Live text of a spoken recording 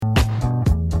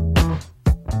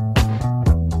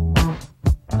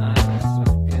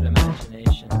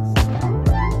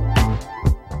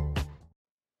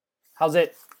How's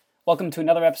it? Welcome to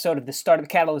another episode of the Startup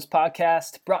Catalyst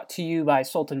podcast, brought to you by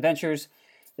Sultan Ventures.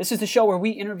 This is the show where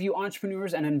we interview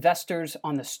entrepreneurs and investors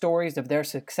on the stories of their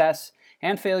success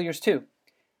and failures too.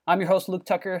 I'm your host, Luke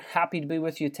Tucker. Happy to be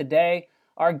with you today.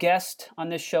 Our guest on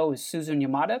this show is Susan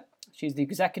Yamada. She's the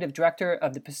Executive Director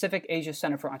of the Pacific Asia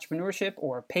Center for Entrepreneurship,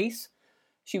 or PACE.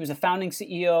 She was a founding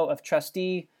CEO of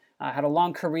TRUSTe, had a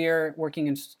long career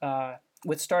working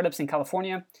with startups in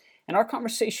California. And our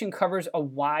conversation covers a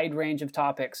wide range of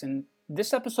topics. And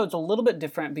this episode's a little bit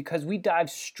different because we dive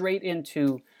straight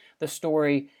into the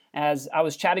story. As I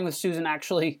was chatting with Susan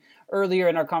actually earlier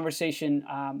in our conversation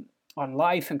on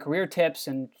life and career tips,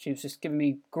 and she was just giving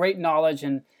me great knowledge.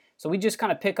 And so we just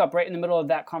kind of pick up right in the middle of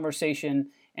that conversation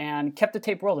and kept the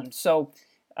tape rolling. So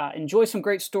enjoy some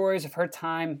great stories of her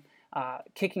time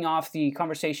kicking off the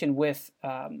conversation with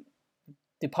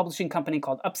the publishing company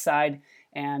called Upside.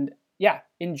 And yeah,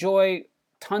 enjoy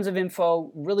tons of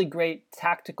info, really great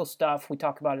tactical stuff. We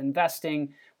talk about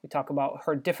investing. We talk about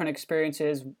her different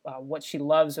experiences, what she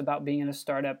loves about being in a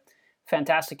startup.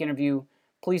 Fantastic interview.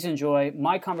 Please enjoy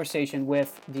my conversation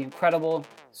with the incredible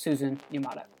Susan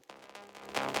Yamada.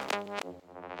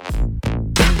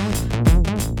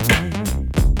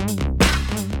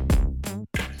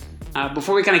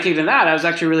 Before we kind of kick into that, I was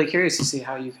actually really curious to see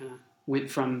how you kind of went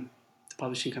from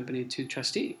publishing company to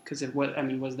TRUSTe, because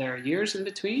was there years in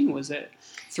between? Was it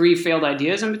 3 failed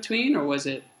ideas in between, or was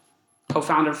it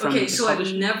co-founder from? Okay, so I've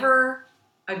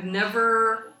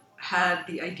never had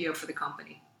the idea for the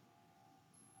company.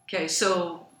 Okay,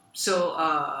 so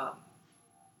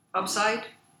Upside,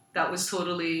 that was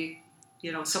totally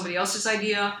somebody else's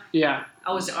idea. Yeah,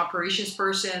 I was the operations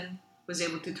person, was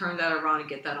able to turn that around and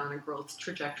get that on a growth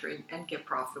trajectory and get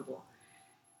profitable.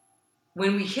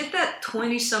 When we hit that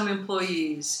 20-some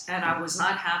employees and I was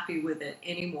not happy with it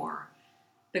anymore,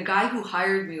 the guy who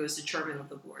hired me was the chairman of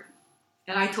the board.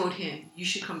 And I told him, you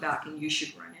should come back and you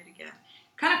should run it again.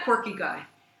 Kind of quirky guy.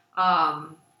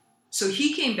 So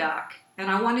he came back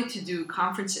and I wanted to do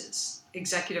conferences,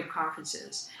 executive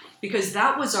conferences, because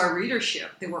that was our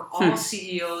readership. They were all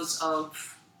CEOs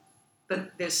of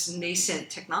this nascent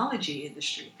technology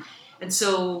industry. And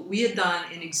so we had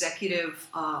done an executive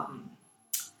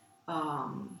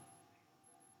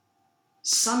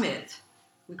summit.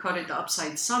 We called it the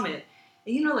Upside Summit.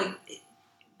 And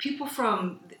people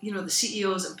from the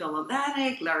CEOs of Bell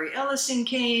Atlantic, Larry Ellison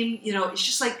came. It's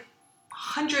just like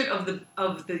 100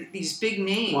 of these big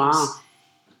names. Wow.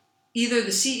 Either the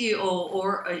CEO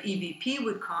or an EVP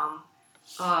would come.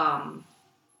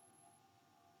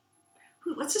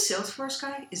 What's the Salesforce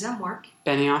guy? Is that Mark?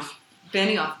 Benioff.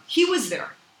 He was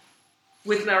there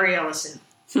with Larry Ellison.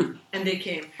 And they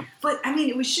came. But,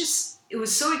 it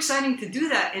was so exciting to do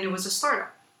that, and it was a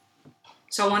startup.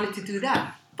 So I wanted to do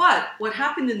that. But what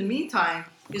happened in the meantime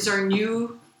is our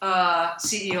new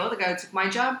CEO, the guy who took my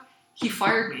job, he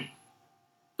fired me.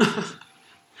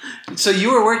 So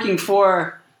you were working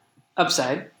for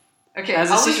Upside. Okay, I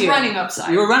was CEO. running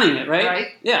Upside. You were running it, right? Right.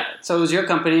 Yeah, so it was your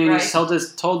company, and right. you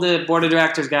told the board of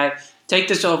directors guy, take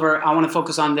this over, I want to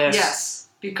focus on this. Yes.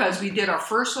 Because we did our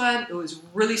first one, it was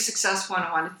really successful, and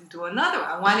I wanted to do another one.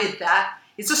 I wanted that.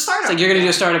 It's a startup. It's like you're going to do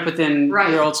a startup within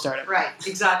your old startup. Right,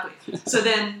 exactly. So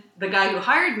then the guy who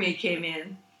hired me came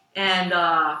in, and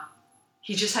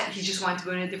he just wanted to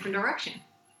go in a different direction.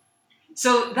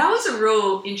 So that was a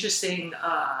real interesting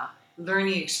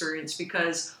learning experience,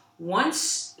 because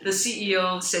once the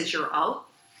CEO says you're out,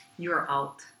 you're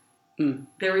out.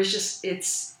 There is just,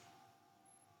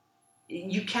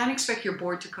 you can't expect your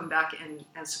board to come back and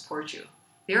support you.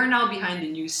 They are now behind the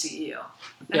new CEO.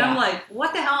 And I'm like,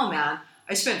 what the hell, man?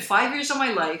 I spent 5 years of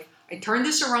my life. I turned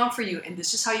this around for you, and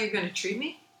this is how you're going to treat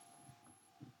me?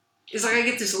 It's like I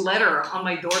get this letter on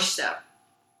my doorstep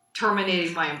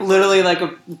terminating my employment. Literally like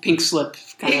a pink slip.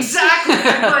 Exactly.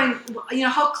 I'm going,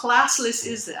 how classless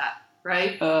is that?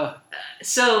 Right?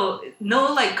 So,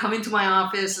 no, come into my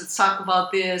office, let's talk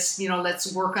about this,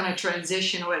 let's work on a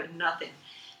transition or nothing.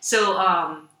 So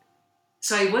I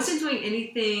wasn't doing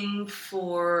anything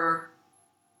for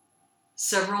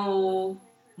several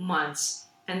months,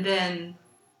 and then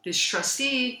this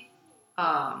TRUSTe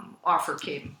offer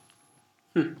came.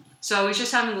 So I was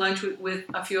just having lunch with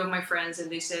a few of my friends, and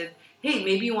they said, hey,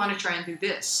 maybe you want to try and do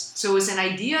this. So it was an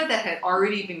idea that had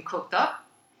already been cooked up,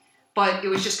 but it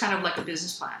was just kind of like a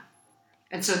business plan.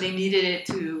 And so they needed it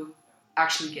to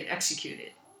actually get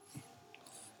executed.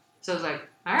 So I was like,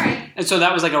 all right. And so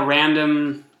that was like a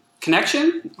random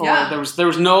connection? Or yeah. there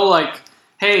was no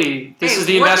hey, this is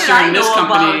the investor in this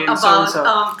company.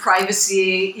 About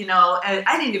privacy, and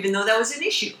I didn't even know that was an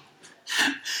issue.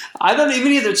 I don't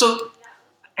even either. So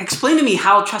explain to me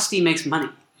how TRUSTe makes money.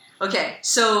 Okay,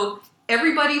 so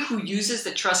everybody who uses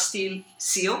the TRUSTe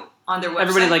seal on their website...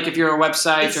 Everybody, like if you're a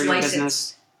website or your licensed.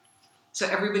 business. So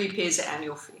everybody pays the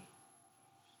annual fee.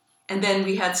 And then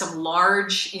we had some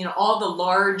large, all the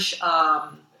large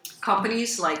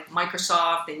companies like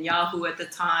Microsoft and Yahoo at the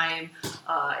time,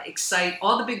 Excite,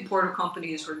 all the big portal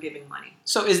companies were giving money.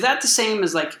 So is that the same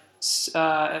as like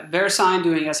VeriSign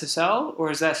doing SSL, or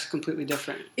is that completely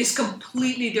different? It's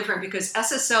completely different because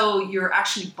SSL, you're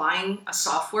actually buying a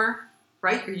software,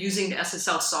 right? You're using the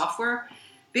SSL software.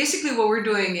 Basically what we're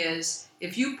doing is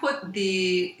if you put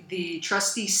the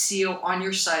TRUSTe seal on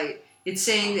your site, it's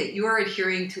saying that you are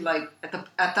adhering to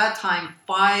at that time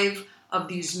 5 of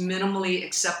these minimally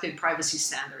accepted privacy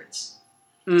standards.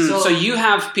 So you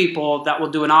have people that will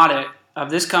do an audit of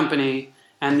this company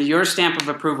and your stamp of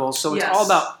approval. So it's all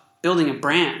about building a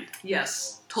brand.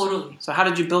 Yes, totally. So how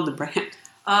did you build the brand?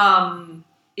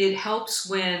 It helps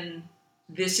when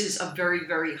this is a very,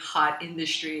 very hot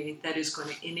industry that is going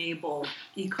to enable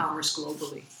e-commerce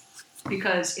globally.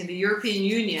 Because in the European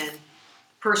Union,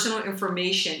 personal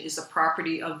information is the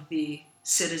property of the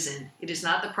citizen. It is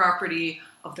not the property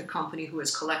of the company who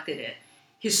has collected it.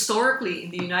 Historically,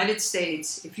 in the United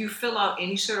States, if you fill out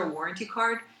any sort of warranty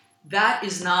card, that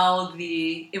is now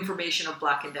the information of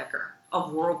Black & Decker,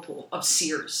 of Whirlpool, of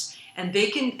Sears. And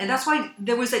that's why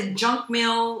there was a junk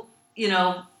mail,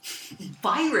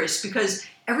 virus, because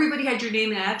everybody had your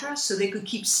name and address, so they could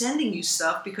keep sending you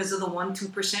stuff because of the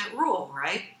 1-2% rule,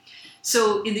 right?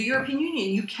 So in the European Union,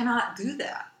 you cannot do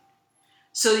that.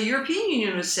 So the European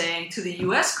Union was saying to the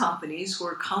US companies who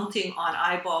are counting on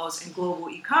eyeballs and global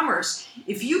e-commerce,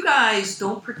 if you guys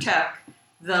don't protect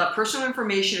the personal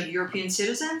information of European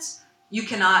citizens, you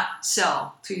cannot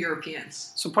sell to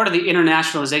Europeans. So part of the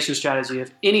internationalization strategy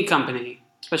of any company,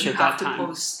 especially at that time, you have to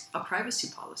post a privacy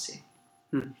policy.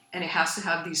 And it has to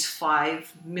have these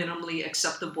 5 minimally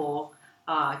acceptable.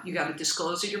 You got to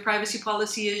disclose what your privacy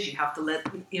policy is. You have to let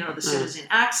the citizen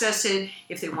access it.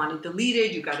 If they want it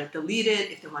deleted, you got to delete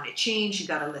it. If they want it changed, you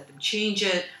got to let them change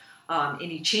it.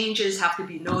 Any changes have to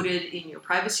be noted in your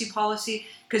privacy policy.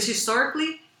 Because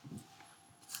historically,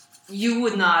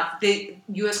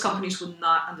 U.S. companies would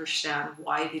not understand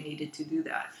why they needed to do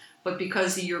that. But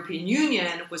because the European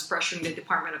Union was pressuring the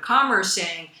Department of Commerce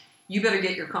saying, you better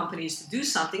get your companies to do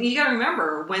something. You got to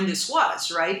remember when this was,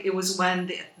 right? It was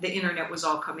when the internet was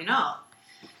all coming out.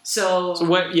 So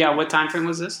what time frame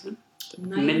was this?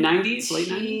 Mid-90s? Late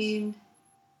 90s?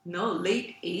 No,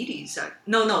 late 80s.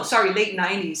 Sorry, late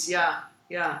 90s.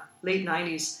 Yeah, late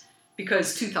 90s.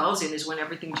 Because 2000 is when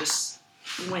everything just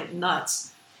went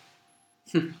nuts.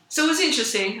 So it was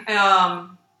interesting.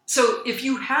 So if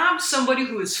you have somebody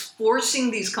who is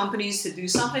forcing these companies to do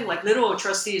something, like little old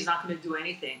TRUSTe is not going to do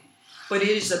anything. But it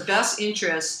is the best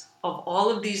interest of all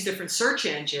of these different search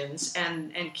engines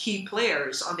and key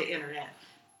players on the internet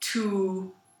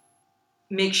to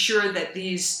make sure that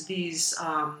these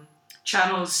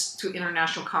channels to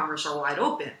international commerce are wide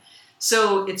open.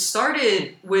 So it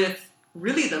started with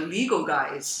really the legal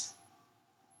guys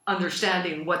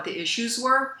understanding what the issues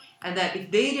were, and that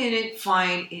if they didn't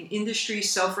find an industry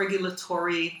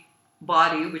self-regulatory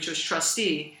body, which was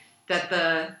TRUSTe, that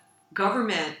the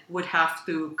government would have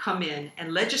to come in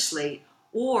and legislate,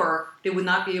 or they would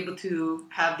not be able to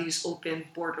have these open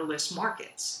borderless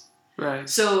markets. Right.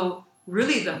 So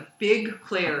really the big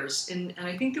players, and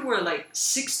I think there were like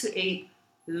 6 to 8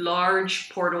 large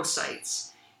portal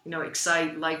sites,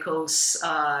 Excite, Lycos,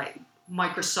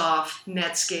 Microsoft,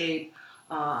 Netscape,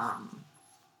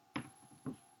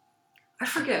 I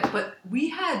forget, but we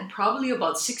had probably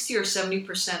about 60 or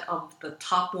 70% of the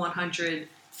top 100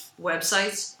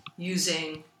 websites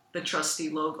using the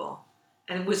TRUSTe logo.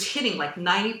 And it was hitting like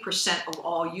 90% of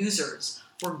all users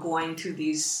were going to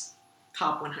these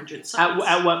top 100 sites.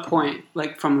 At what point?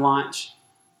 Like from launch?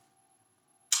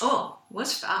 Oh, it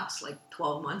was fast, like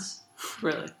 12 months.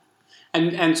 Really?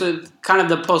 And so kind of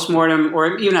the postmortem,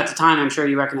 or even at the time, I'm sure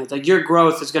you recognize, like your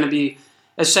growth is going to be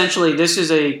essentially this is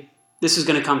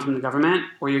going to come from the government,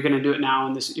 or you're going to do it now,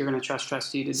 and you're going to trust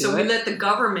TRUSTe to do it. So we let the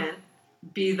government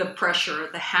be the pressure,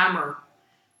 the hammer,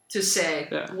 to say,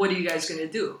 what are you guys going to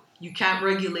do? You can't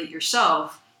regulate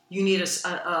yourself. You need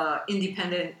a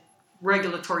independent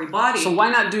regulatory body. So why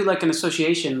not do like an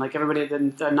association, like everybody, a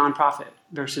nonprofit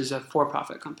versus a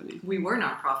for-profit company? We were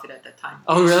nonprofit at that time.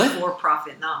 Oh, really? It's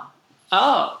for-profit now.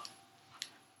 Oh,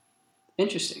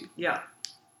 interesting. Yeah.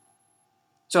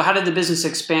 So how did the business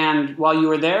expand while you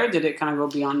were there? Did it kind of go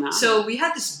beyond that? So we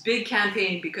had this big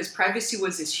campaign because privacy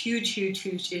was this huge, huge,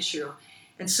 huge issue.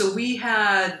 And so we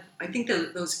had, I think,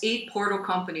 those 8 portal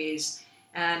companies,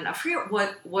 and I forget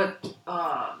what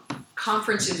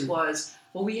conferences was.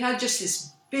 Well, we had just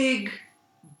this big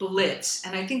blitz.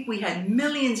 And I think we had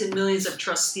millions and millions of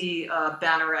TRUSTe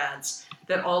banner ads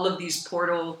that all of these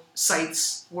portal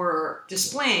sites were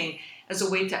displaying as a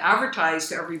way to advertise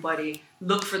to everybody,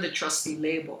 look for the TRUSTe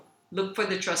label, look for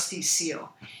the TRUSTe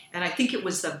seal. And I think it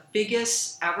was the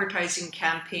biggest advertising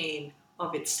campaign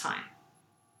of its time.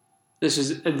 This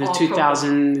was the All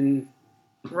 2000...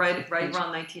 Right around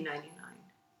 1999.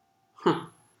 Huh.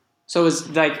 So it was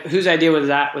like, whose idea was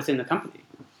that within the company?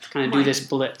 To kind of do this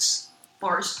blitz?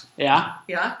 Ours. Yeah?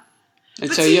 Yeah. And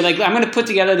but so you're like, I'm going to put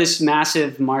together this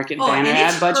massive market banner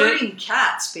ad budget. And it's hurting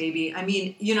cats, baby. I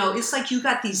mean, it's like you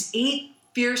got these 8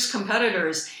 fierce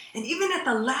competitors, and even at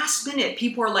the last minute,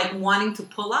 people are like wanting to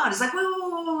pull out. It's like, wait.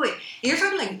 And you're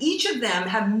talking like each of them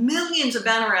have millions of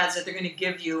banner ads that they're going to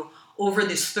give you over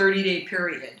this 30-day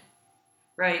period,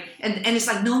 right? And it's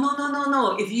like,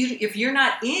 no. If you're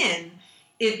not in,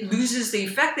 it loses the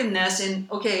effectiveness.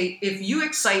 And okay, if you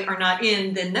Excite are not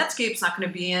in, then Netscape's not going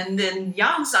to be in, then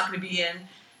Yahoo's not going to be in.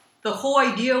 The whole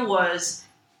idea was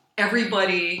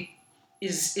everybody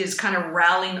is kind of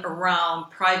rallying around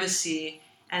privacy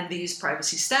and these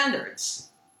privacy standards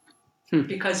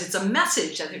because it's a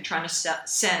message that they're trying to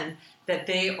send that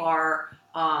they are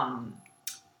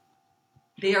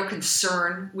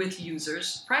concerned with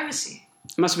users' privacy.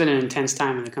 It must have been an intense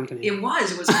time in the company. It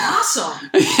was awesome.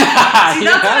 See, that's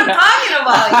what I'm talking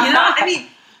about. I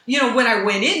mean, when I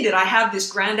went in, did I have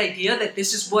this grand idea that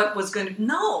this is what was going to...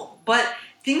 No, but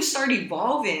things start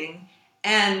evolving,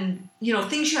 and,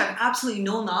 things you have absolutely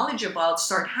no knowledge about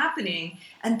start happening.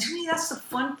 And to me, that's the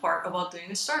fun part about doing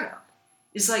a startup.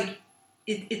 It's like,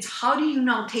 it's how do you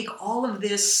now take all of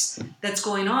this that's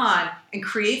going on and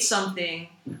create something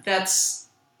that's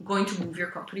going to move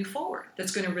your company forward,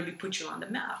 that's going to really put you on the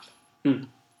map.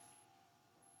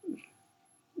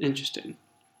 Interesting.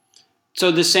 So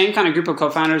the same kind of group of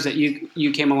co-founders that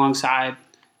you came alongside,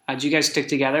 did you guys stick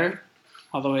together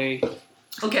all the way?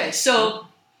 Okay, so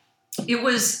so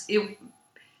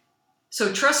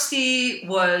TRUSTe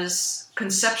was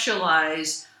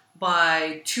conceptualized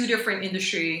by 2 different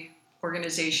industry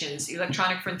organizations,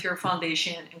 Electronic Frontier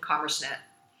Foundation and CommerceNet.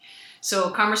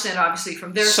 So CommerceNet, obviously,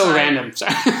 from their side... So random,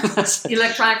 sorry.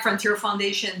 Electronic Frontier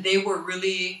Foundation, they were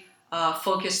really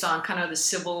focused on kind of the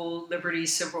civil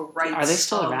liberties, civil rights. Are they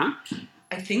still around?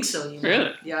 I think so.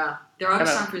 Really? Yeah. They're out of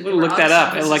San Francisco. Look that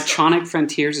up. Electronic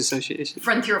Frontiers Association.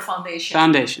 Frontier Foundation.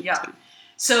 Foundation. Yeah.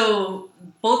 So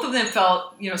both of them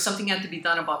felt, something had to be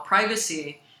done about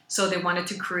privacy. So they wanted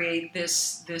to create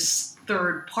this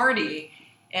third party.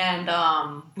 And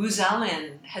Booz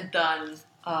Allen had done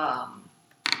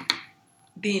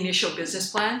the initial business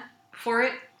plan for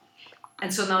it.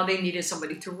 And so now they needed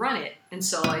somebody to run it. And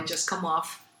so I just come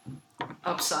off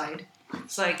Upside.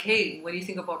 It's like, hey, what do you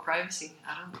think about privacy?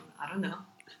 I don't know.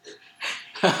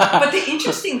 But the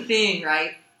interesting thing,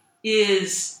 right,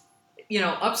 is,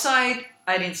 Upside,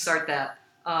 I didn't start that.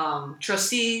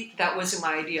 TRUSTe, that wasn't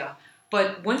my idea.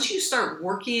 But once you start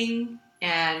working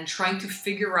and trying to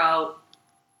figure out,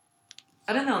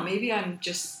 I don't know, maybe I'm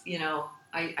just,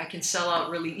 I can sell out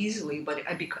really easily, but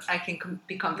I can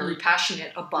become very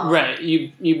passionate about... Right.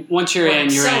 You once you're in,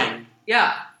 you're in.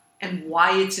 Yeah. And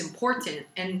why it's important.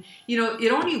 And,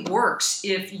 it only works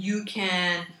if you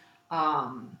can,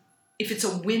 if it's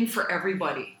a win for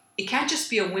everybody. It can't just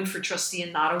be a win for TRUSTe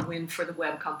and not a win for the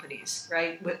web companies,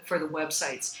 right? For the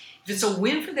websites. If it's a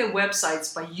win for their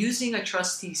websites by using a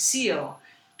TRUSTe seal,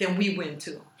 then we win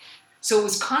too. So it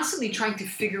was constantly trying to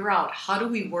figure out how do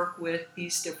we work with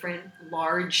these different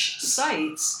large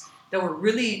sites that were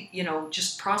really,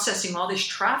 just processing all this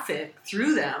traffic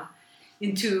through them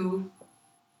into,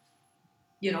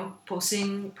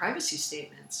 posting privacy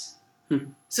statements.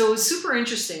 So it was super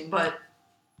interesting, but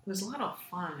it was a lot of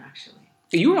fun, actually.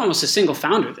 You were almost a single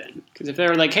founder then, because if they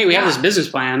were like, hey, we have this business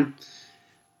plan,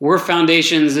 we're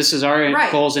foundations, this is our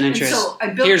goals and interests. And so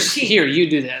I built the team. Here, you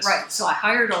do this. Right, so I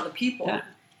hired all the people,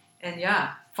 and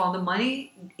found the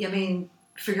money,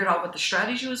 figured out what the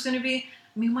strategy was going to be.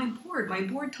 My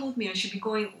board told me I should be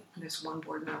going, this one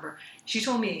board member, she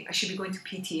told me I should be going to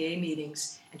PTA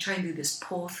meetings and try and do this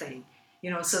poll thing,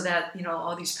 so that,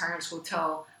 all these parents will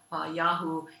tell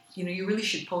Yahoo, you really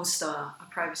should post a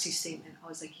privacy statement. I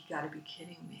was like, you got to be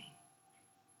kidding me.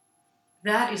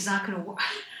 That is not going to work.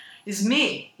 It's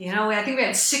me. I think we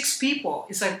had 6 people.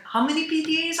 It's like, how many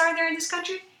PTAs are there in this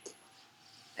country?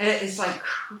 It's like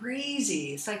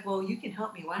crazy. It's like, well, you can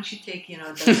help me. Why don't you take, you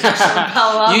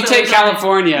take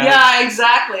California. Yeah,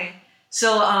 exactly.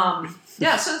 So,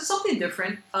 so it's something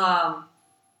different. But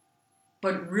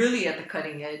really at the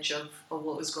cutting edge of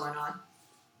what was going on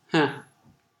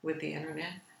with the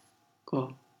internet.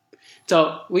 Cool.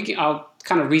 So I'll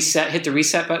kind of hit the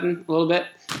reset button a little bit.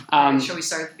 Shall we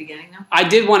start at the beginning now? I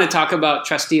did want to talk about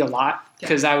TRUSTe a lot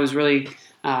because I was really,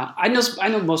 I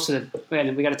know most of the,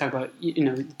 and we got to talk about,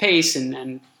 the pace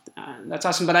and that's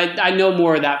awesome. But I know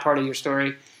more of that part of your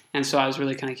story. And so I was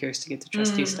really kind of curious to get the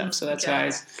TRUSTe stuff. So that's why I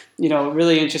was,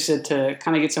 really interested to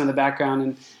kind of get some of the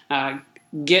background and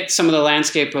get some of the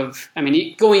landscape of,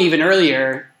 going even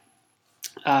earlier,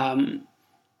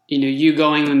 you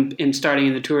going and starting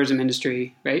in the tourism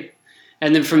industry, right?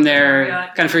 And then from there,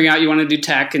 kind of figuring out you want to do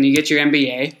tech and you get your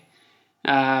MBA.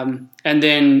 And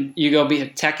then you go be a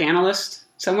tech analyst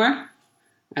somewhere.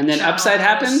 And then Upside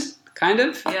happened, kind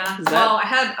of? Yeah. Well,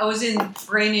 I was in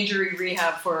brain injury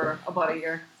rehab for about a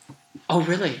year. Oh,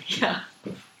 really? Yeah.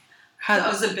 I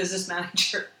was the business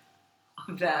manager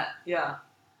of that. Yeah.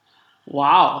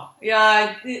 Wow.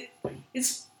 Yeah.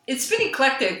 It's been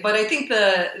eclectic, but I think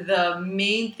the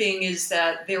main thing is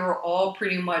that they were all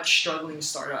pretty much struggling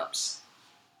startups.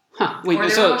 Huh.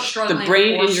 Wait, so the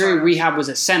brain injury rehab was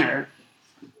a center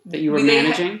that you were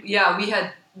managing?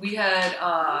 We had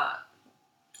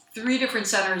 3 different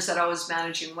centers that I was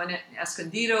managing. One in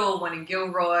Escondido, one in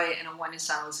Gilroy, and one in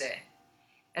San Jose.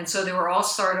 And so they were all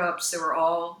startups. They were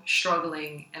all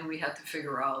struggling, and we had to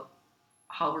figure out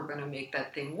how we're going to make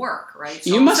that thing work, right?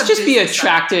 So you must just be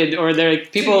attracted, or there are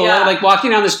people like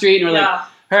walking down the street and we're like,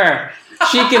 her,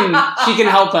 she can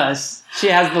help us. She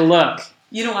has the look.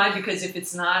 You know why? Because if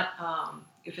it's not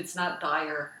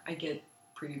dire, I get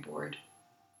pretty bored.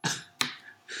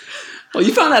 Well,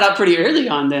 you found that out pretty early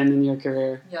on then in your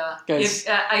career. Yeah, it's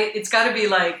got to be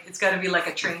like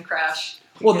a train crash.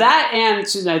 Well, that and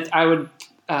so I would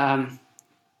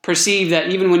perceive that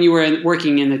even when you were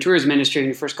working in the tourism industry in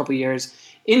your first couple of years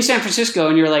in San Francisco,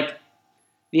 and you're like,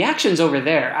 the action's over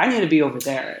there. I need to be over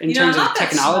there in terms of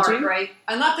technology. Smart, right?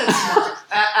 I'm not that smart,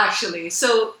 actually.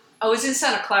 So I was in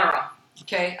Santa Clara,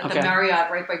 at the Marriott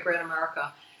right by Great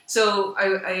America. So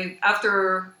I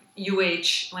after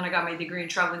UH, when I got my degree in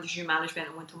travel industry management,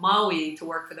 I went to Maui to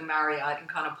work for the Marriott in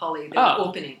Kaanapali. They were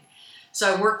opening.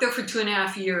 So I worked there for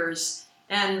 2.5 years.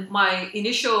 And my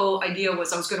initial idea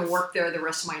was I was going to work there the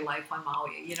rest of my life on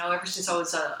Maui. Ever since I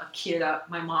was a kid,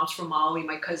 my mom's from Maui.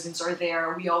 My cousins are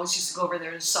there. We always used to go over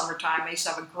there in the summertime. I used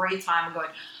to have a great time. I'm going,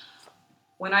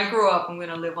 when I grow up, I'm going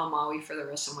to live on Maui for the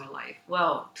rest of my life.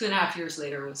 Well, 2.5 years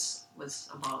later was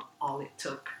about all it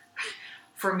took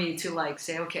for me to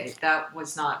say, okay, that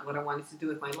was not what I wanted to do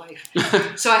with my life.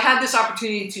 So I had this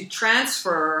opportunity to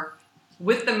transfer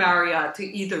with the Marriott to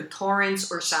either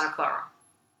Torrance or Santa Clara.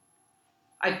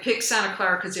 I picked Santa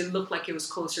Clara because it looked like it was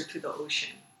closer to the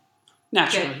ocean.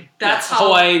 Naturally. Okay? That's how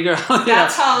Hawaii girl.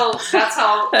 That's how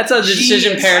the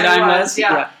decision paradigm was.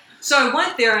 Yeah. So I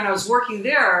went there and I was working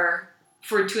there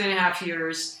for 2.5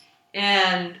 years.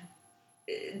 And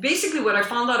basically what I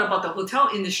found out about the hotel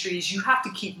industry is you have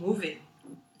to keep moving.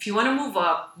 If you want to move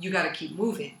up, you got to keep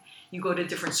moving. You go to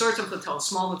different sorts of hotels,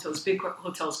 small hotels, big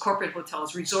hotels, corporate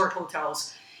hotels, resort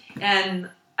hotels. And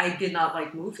I did not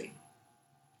like moving.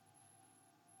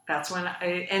 That's when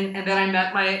and then I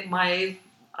met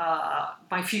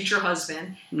my future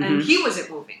husband, and he wasn't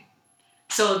moving.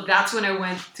 So that's when I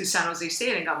went to San Jose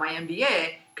State and got my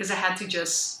MBA because I had to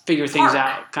just figure things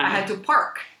out. I had to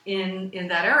park in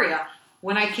that area.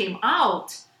 When I came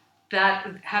out,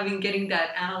 getting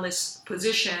that analyst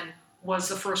position was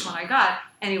the first one I got,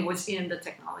 and it was in the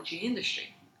technology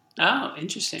industry. Oh,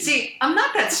 interesting. See, I'm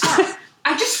not that smart.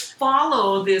 I just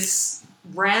follow this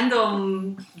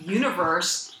random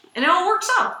universe. And it all works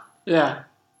out. Yeah.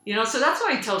 So that's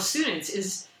why I tell students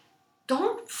is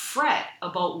don't fret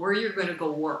about where you're going to go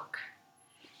work.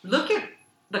 Look at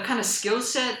the kind of skill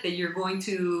set that you're going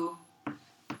to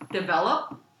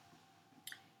develop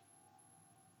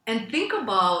and think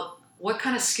about what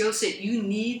kind of skill set you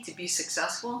need to be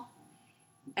successful.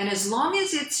 And as long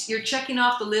as you're checking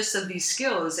off the list of these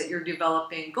skills that you're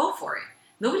developing, go for it.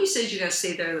 Nobody says you got to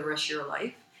stay there the rest of your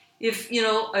life. If,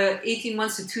 18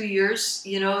 months to 2 years,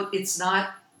 it's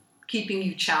not keeping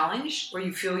you challenged or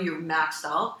you feel you're maxed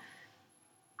out,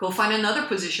 go find another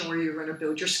position where you're going to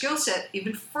build your skill set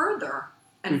even further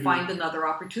and find another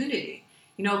opportunity.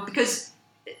 Because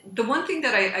the one thing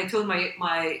that I told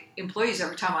my employees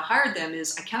every time I hired them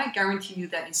is I cannot guarantee you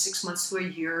that in 6 months to a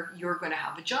year, you're going to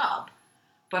have a job.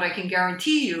 But I can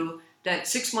guarantee you that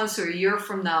 6 months to a year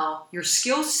from now, your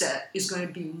skill set is going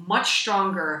to be much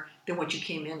stronger than what you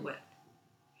came in with.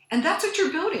 And that's what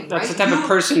you're building, that's right? That's the type of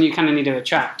person you kind of need to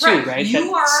attract, too, right? You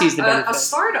that are sees the a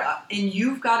startup, and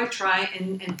you've got to try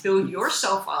and build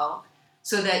yourself out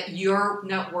so that your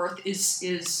net worth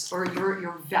or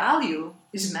your value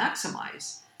is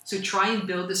maximized. So try and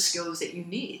build the skills that you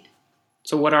need.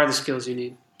 So what are the skills you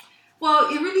need? Well,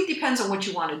 it really depends on what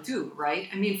you want to do, right?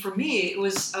 I mean, for me,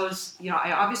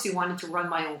 I obviously wanted to run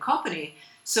my own company.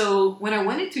 So when I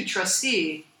went into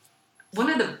TRUSTe, one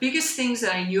of the biggest things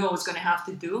that I knew I was going to have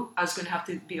to do, I was going to have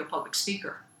to be a public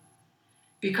speaker,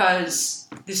 because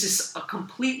this is a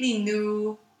completely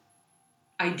new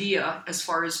idea as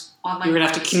far as online. You're going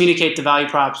to have to communicate the value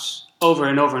props over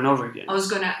and over and over again. I was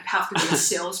going to have to be a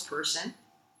salesperson,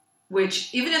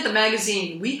 which even at the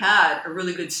magazine, we had a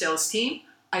really good sales team.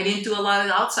 I didn't do a lot of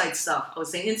the outside stuff. I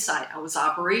was the inside. I was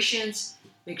operations,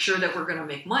 make sure that we're going to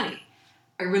make money.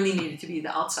 I really needed to be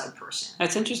the outside person.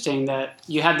 That's interesting that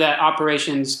you had that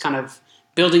operations kind of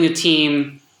building a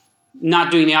team,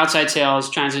 not doing the outside sales,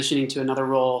 transitioning to another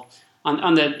role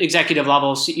on the executive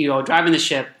level, CEO, driving the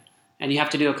ship, and you have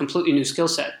to do a completely new skill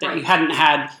set that you hadn't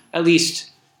had at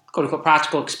least quote unquote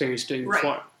practical experience doing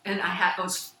before. And I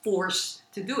was forced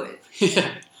to do it.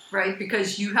 Yeah. Right?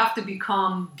 Because you have to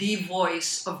become the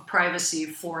voice of privacy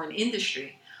for an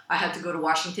industry. I had to go to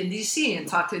Washington, D.C. and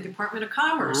talk to the Department of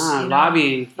Commerce.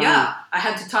 Lobbying. Fun. Yeah. I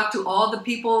had to talk to all the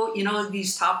people,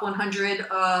 these top 100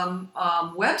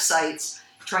 websites,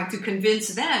 trying to convince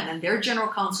them and their general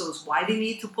counsels why they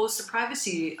need to post a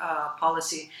privacy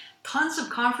policy. Tons of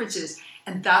conferences.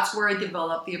 And that's where I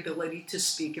developed the ability to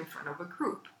speak in front of a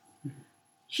group.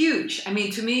 Huge. I mean,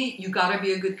 to me, you got to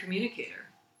be a good communicator.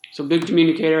 So big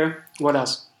communicator. What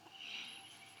else?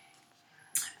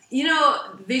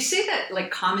 They say that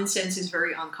like common sense is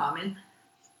very uncommon,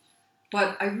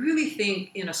 but I really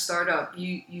think in a startup,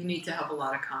 you need to have a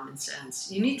lot of common sense.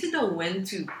 You need to know when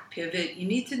to pivot. You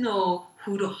need to know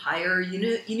who to hire. You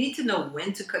need to know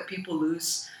when to cut people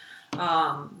loose.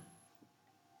 And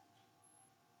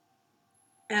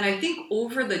I think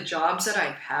over the jobs that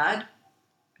I've had,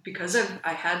 because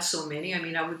I had so many, I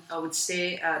mean, I would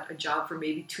stay at a job for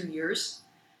maybe 2 years,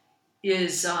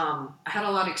 I had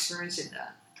a lot of experience in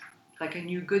that. Like I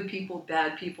knew good people,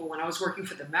 bad people. When I was working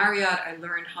for the Marriott, I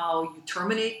learned how you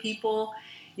terminate people.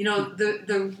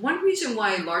 The one reason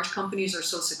why large companies are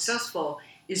so successful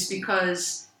is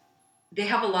because they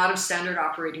have a lot of standard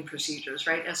operating procedures,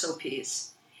 right?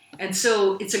 SOPs. And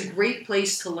so it's a great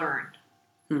place to learn.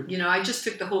 I just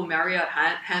took the whole Marriott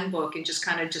handbook and just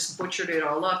kind of butchered it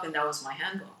all up, and that was my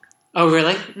handbook. Oh,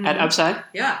 really? Mm-hmm. At Upside?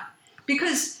 Yeah.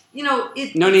 Because, no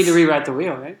need to rewrite the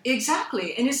wheel, right?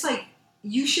 Exactly. And it's like,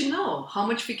 you should know how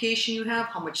much vacation you have,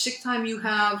 how much sick time you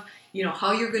have,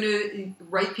 how you're going to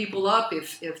write people up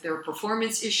if there are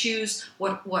performance issues,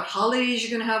 what holidays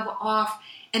you're going to have off.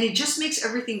 And it just makes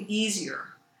everything easier.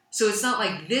 So it's not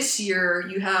like this year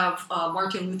you have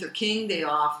Martin Luther King Day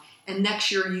off and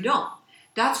next year you don't.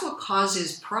 That's what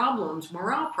causes problems,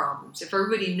 morale problems. If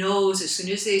everybody knows as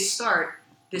soon as they start,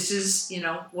 this is,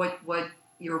 what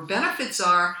your benefits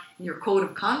are and your code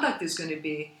of conduct is going to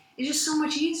be, it's just so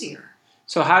much easier.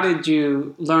 So how did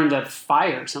you learn to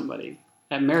fire somebody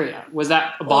at Marriott? Was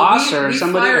that a boss or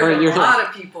somebody? We fired a lot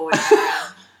of people at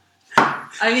Marriott.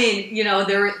 I mean,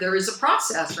 there is a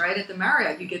process, right? At the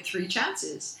Marriott, you get 3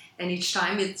 chances. And each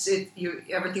time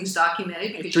everything's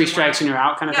documented. Because 3 strikes and you're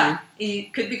out kind of thing?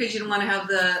 Yeah, because you don't want to have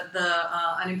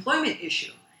the unemployment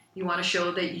issue. You want to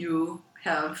show that you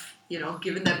have,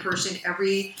 given that person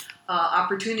every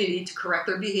opportunity to correct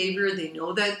their behavior. They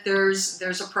know that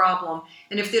there's a problem.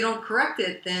 And if they don't correct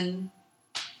it, then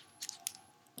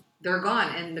they're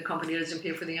gone and the company doesn't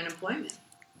pay for the unemployment.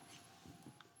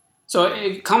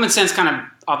 So common sense kind of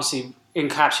obviously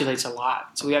encapsulates a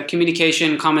lot. So we have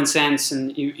communication, common sense,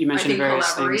 and you mentioned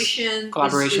various things.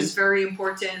 Collaboration is very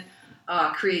important.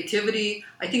 Creativity.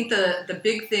 I think the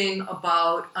big thing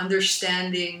about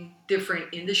understanding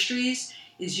different industries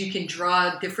is you can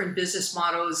draw different business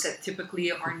models that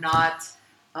typically are not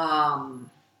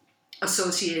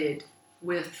associated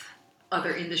with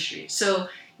other industries. So,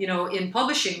 in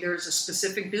publishing, there's a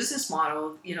specific business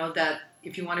model, that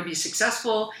if you want to be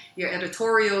successful, your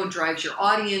editorial drives your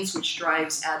audience, which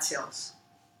drives ad sales,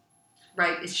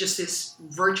 right? It's just this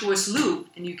virtuous loop,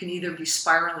 and you can either be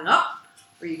spiraling up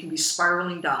or you can be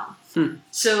spiraling down.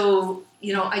 So,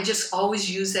 I just always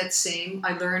use that same.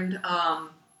 I learned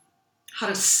how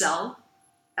to sell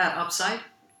at Upside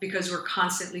because we're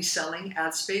constantly selling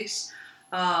ad space.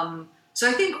 So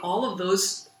I think all of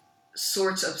those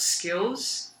sorts of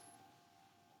skills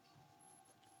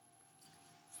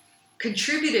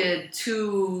contributed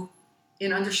to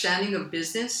an understanding of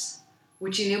business,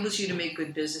 which enables you to make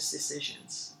good business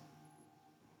decisions.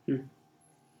 Do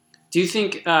you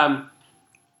think,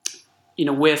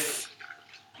 with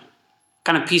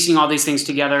kind of piecing all these things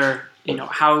together,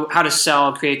 how to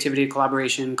sell, creativity,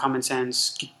 collaboration, common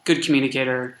sense, good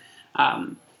communicator,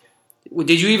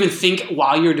 did you even think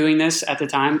while you were doing this at the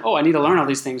time, oh, I need to learn all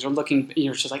these things, or looking,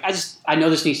 you're just like, I know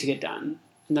this needs to get done,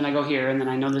 and then I go here, and then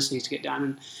I know this needs to get done.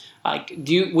 And like,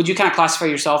 would you kind of classify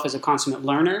yourself as a consummate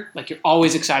learner? Like, you're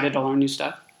always excited to learn new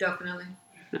stuff? Definitely.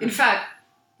 In fact,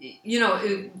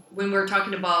 when we're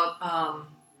talking about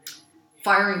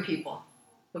firing people,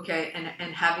 okay,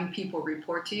 and having people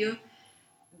report to you,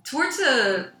 towards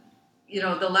the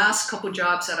last couple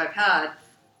jobs that I've had,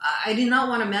 I did not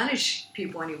want to manage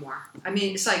people anymore. I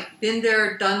mean, it's like, been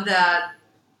there, done that.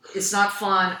 It's not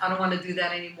fun. I don't want to do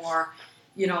that anymore.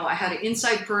 I had an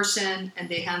inside person, and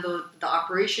they handled the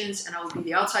operations, and I would be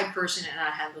the outside person, and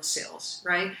I handle sales,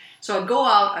 right? So I'd go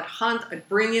out, I'd hunt, I'd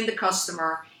bring in the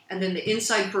customer, and then the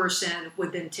inside person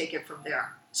would then take it from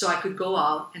there. So I could go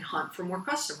out and hunt for more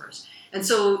customers. And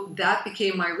so that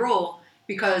became my role,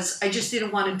 because I just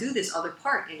didn't want to do this other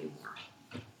part anymore.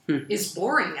 It's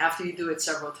boring after you do it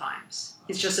several times.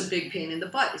 It's just a big pain in the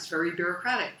butt. It's very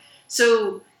bureaucratic.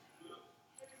 So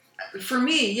for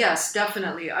me, yes,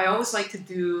 definitely. I always like to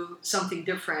do something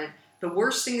different. The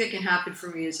worst thing that can happen for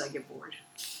me is I get bored.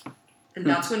 And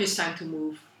that's when it's time to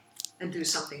move and do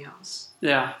something else.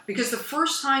 Yeah. Because the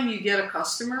first time you get a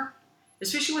customer,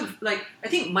 especially with, like, I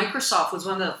think Microsoft was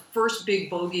one of the first big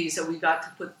bogeys that we got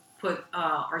to put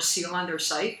our seal on their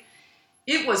site.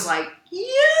 It was like,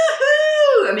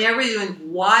 yahoo! I mean, everybody went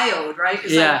wild, right?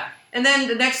 It's like, and then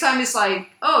the next time it's like,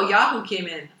 oh, Yahoo came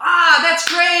in. Ah, that's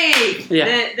great! Yeah.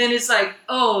 Then it's like,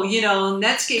 oh,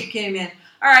 Netscape came in.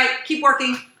 All right, keep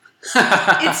working.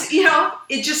 It's,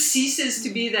 it just ceases to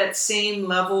be that same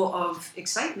level of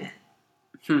excitement.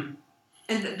 And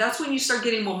that's when you start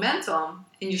getting momentum,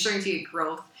 and you're starting to get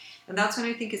growth. And that's when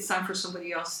I think it's time for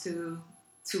somebody else to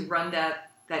run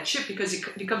that ship, because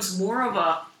it becomes more of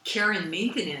a care and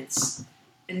maintenance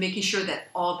and making sure that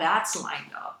all that's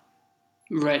lined up.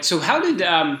 Right. So how did,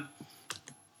 kind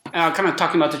of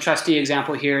talking about the TRUSTe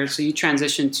example here, so you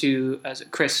transitioned to, is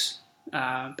it Chris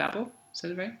Babel? Is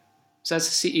that right? So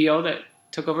that's the CEO that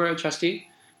took over at TRUSTe?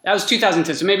 That was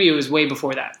 2010, so maybe it was way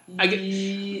before that.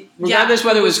 Regardless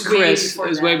whether it was Chris, it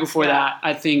was way before that.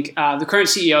 I think the current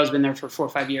CEO has been there for 4 or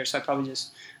 5 years, so I probably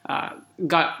just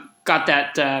got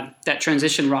that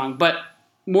transition wrong. But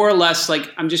more or less, like,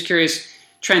 I'm just curious,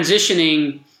 you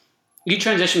transitioned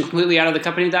completely out of the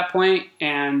company at that point,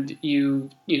 and you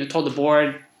told the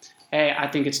board, hey, I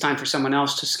think it's time for someone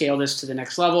else to scale this to the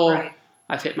next level. Right.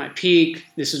 I've hit my peak.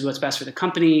 This is what's best for the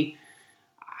company.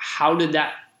 How did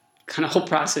that kind of whole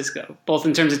process go? Both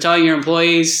in terms of telling your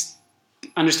employees,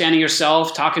 understanding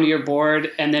yourself, talking to your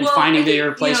board, and then finding your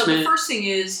replacement. The first thing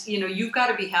is, you've got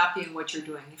to be happy in what you're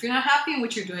doing. If you're not happy in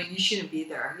what you're doing, you shouldn't be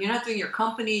there. You're not doing your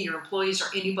company, your employees, or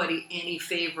anybody any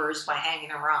favors by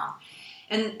hanging around.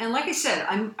 And like I said,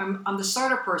 I'm the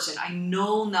startup person. I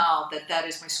know now that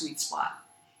is my sweet spot.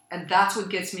 And that's what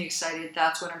gets me excited.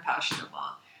 That's what I'm passionate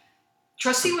about.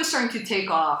 TRUSTe was starting to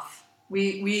take off.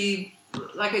 We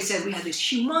like I said, we had this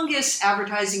humongous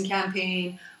advertising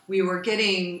campaign. We were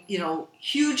getting,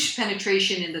 huge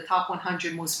penetration in the top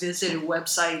 100 most visited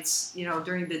websites,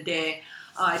 during the day.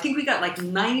 I think we got like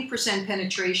 90%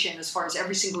 penetration as far as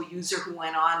every single user who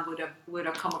went on would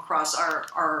have come across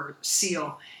our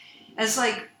seal. And it's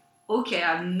like, okay,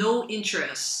 I have no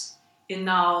interest in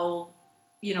now,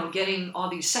 getting all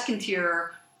these second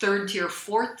tier, third tier,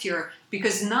 fourth tier,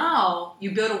 because now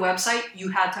you build a website, you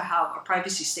had to have a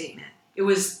privacy statement. It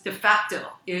was de facto.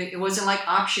 It wasn't like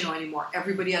optional anymore.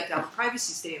 Everybody had to have a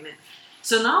privacy statement.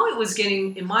 So now it was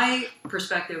getting, in my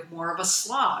perspective, more of a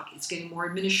slog. It's getting more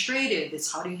administrative. It's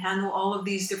how do you handle all of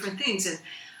these different things? And,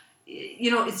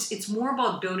 it's more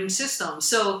about building systems.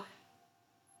 So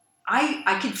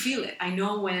I can feel it. I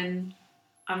know when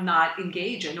I'm not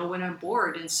engaged. I know when I'm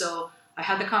bored. And so I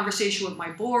had the conversation with my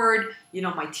board.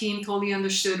 My team totally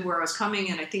understood where I was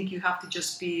coming, and I think you have to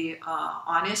just be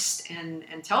honest and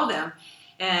tell them.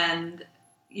 And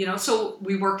so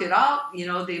we worked it out.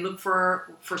 They looked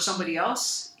for somebody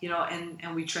else.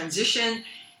 And we transitioned.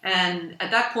 And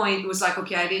at that point, it was like,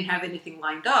 okay, I didn't have anything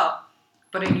lined up,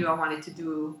 but I knew I wanted to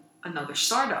do another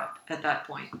startup at that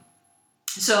point.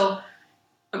 So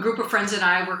a group of friends and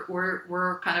I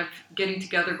were kind of getting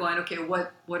together, going, okay,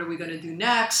 what are we going to do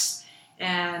next?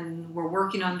 And we're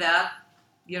working on that.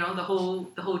 The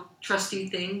whole TRUSTe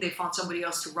thing. They found somebody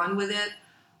else to run with it.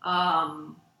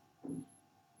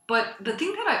 But the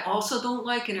thing that I also don't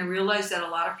like, and I realize that a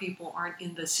lot of people aren't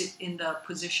in the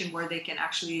position where they can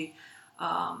actually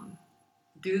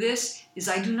do this, is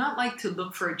I do not like to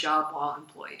look for a job while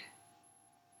employed.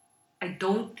 I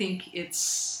don't think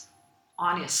it's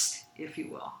honest, if you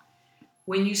will.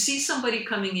 When you see somebody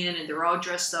coming in and they're all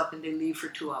dressed up and they leave for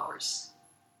 2 hours,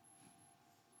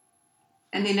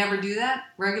 and they never do that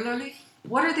regularly,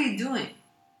 what are they doing?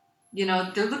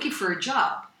 They're looking for a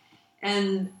job.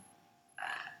 And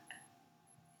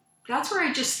that's where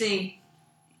I just think,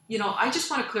 I just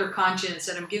want a clear conscience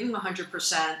and I'm giving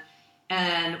 100%.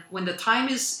 And when the time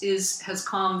has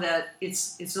come that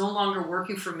it's no longer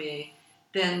working for me,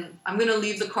 then I'm going to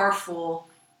leave the car full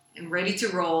and ready to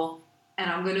roll,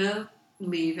 and I'm going to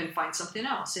leave and find something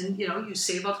else. And, you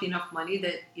save up enough money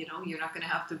that, you're not going to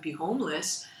have to be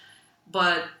homeless,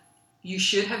 but you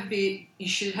should have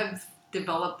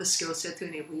developed the skill set to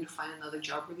enable you to find another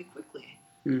job really quickly.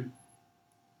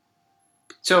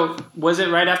 So was it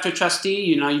right after TRUSTe?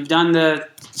 You've done the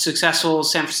successful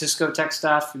San Francisco tech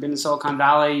stuff. You've been to Silicon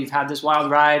Valley. You've had this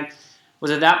wild ride.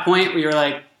 Was it that point where you were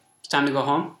like, it's time to go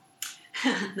home?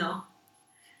 No.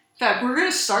 In fact, we're going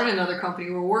to start another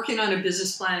company. We're working on a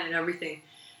business plan and everything.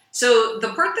 So the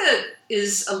part that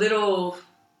is a little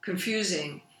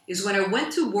confusing is when I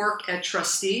went to work at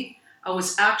TRUSTe, I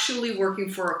was actually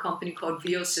working for a company called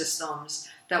VO Systems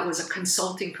that was a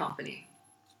consulting company.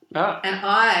 Oh. And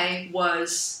I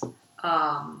was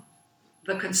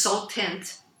the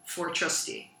consultant for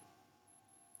TRUSTe.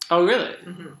 Oh, really?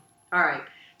 Mm-hmm. All right.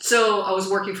 So I was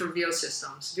working for VO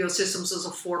Systems. VO Systems was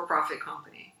a for-profit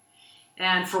company.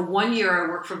 And for 1 year, I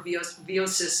worked for VO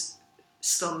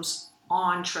Systems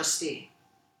on TRUSTe.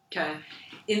 Okay.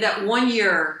 In that 1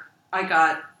 year, I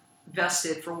got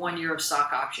vested for 1 year of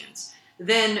stock options.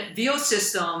 Then VO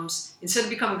Systems, instead of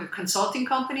becoming a consulting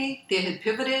company, they had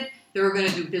pivoted. They were going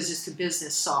to do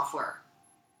business-to-business software.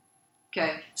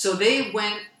 Okay, so they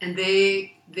went and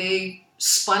they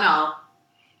spun out,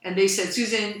 and they said,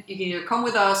 Susan, you can either come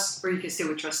with us or you can stay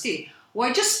with TRUSTe. Well,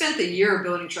 I just spent a year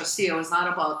building TRUSTe. I was not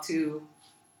about to,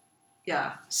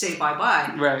 say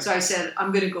bye-bye. Right. So I said,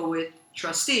 I'm going to go with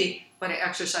TRUSTe, but I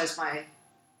exercised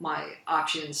my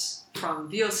options from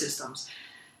VO Systems.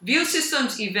 VO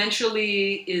Systems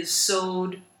eventually is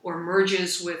sold or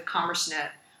merges with CommerceNet,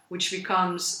 which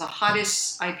becomes the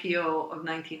hottest IPO of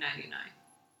 1999.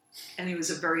 And it was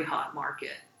a very hot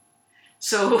market.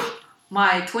 So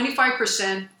my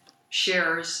 25%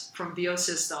 shares from VO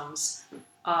Systems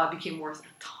became worth a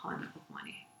ton of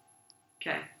money.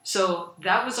 Okay, so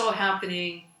that was all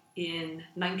happening in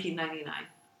 1999,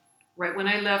 right when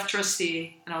I left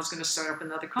TRUSTe and I was going to start up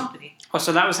another company. Oh,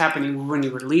 so that was happening when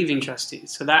you were leaving TRUSTe.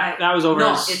 So that was over.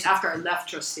 No, it's after I left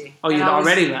TRUSTe. Oh, you'd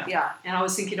already left. Yeah, and I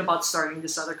was thinking about starting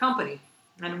this other company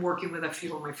and working with a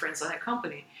few of my friends on that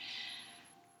company.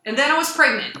 And then I was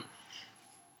pregnant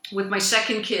with my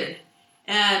second kid.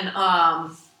 And I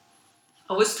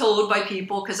was told by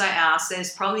people, because I asked, that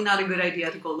it's probably not a good idea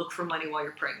to go look for money while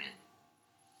you're pregnant.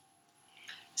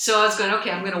 So I was going,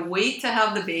 okay, I'm going to wait to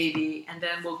have the baby, and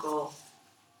then we'll go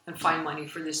and find money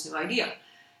for this new idea.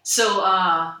 So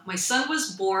my son was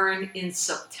born in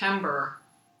September.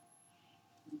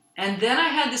 And then I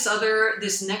had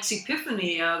this next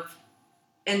epiphany of,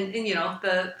 and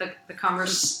the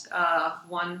Commerce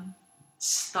One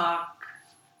stock,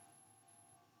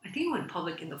 I think it went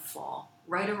public in the fall,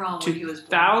 right around when he was born.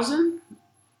 2000?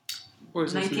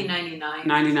 1999.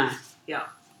 99. Yeah.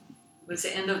 It was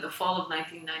the end of the fall of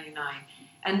 1999.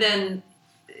 And then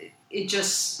it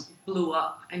just blew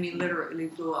up. I mean, literally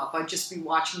blew up. I'd just be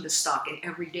watching the stock, and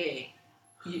every day,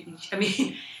 I'd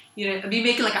be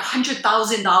making like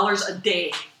 $100,000 a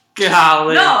day.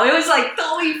 Golly. No, it was like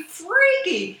totally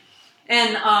freaky.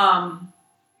 And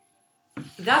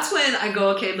that's when I go,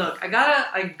 okay, look, I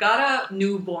got a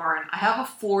newborn. I have a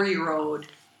 4-year-old.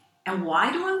 And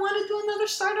why do I want to do another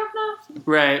startup now?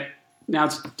 Right. Now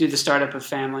it's do the startup of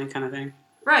family kind of thing.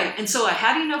 Right. And so I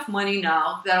had enough money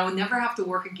now that I would never have to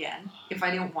work again if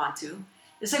I didn't want to.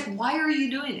 It's like, why are you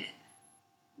doing it?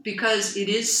 Because it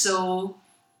is so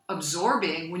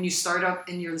absorbing when you start up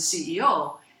and you're the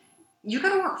CEO. You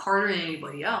got to work harder than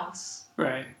anybody else.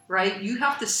 Right. Right? You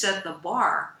have to set the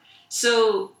bar.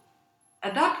 So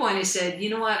at that point I said,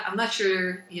 you know what? I'm not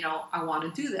sure, I want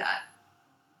to do that.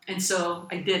 And so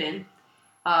I didn't.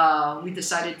 We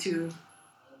decided to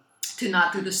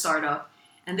not do the startup.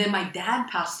 And then my dad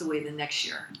passed away the next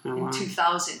year in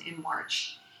 2000 in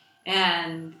March.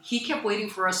 And he kept waiting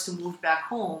for us to move back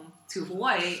home to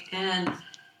Hawaii. And,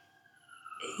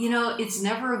 it's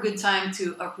never a good time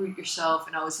to uproot yourself.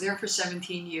 And I was there for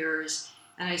 17 years.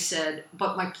 And I said,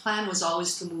 but my plan was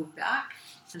always to move back.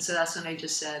 And so that's when I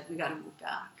just said, we got to move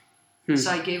back.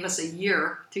 So I gave us a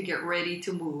year to get ready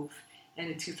to move. And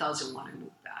in 2001, I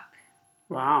moved back.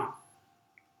 Wow.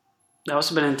 That must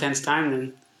have been an intense time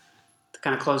then to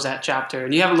kind of close that chapter.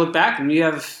 And you haven't looked back. And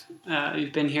you've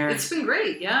been here. It's been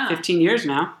great, yeah. 15 years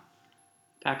now,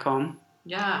 back home.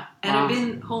 Yeah, and Wow. I've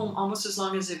been home almost as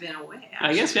long as I've been away. Actually.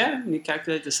 I guess, yeah, you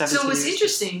calculate the 17 So it was years.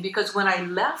 interesting because when I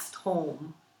left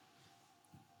home,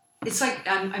 it's like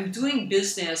I'm doing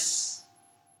business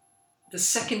the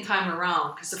second time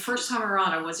around, because the first time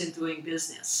around I wasn't doing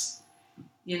business.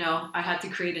 You know, I had to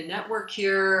create a network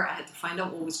here. I had to find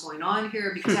out what was going on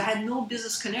here because I had no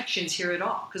business connections here at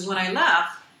all. Because when I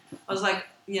left, I was like,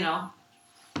 you know,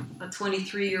 a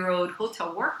 23-year-old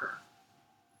hotel worker.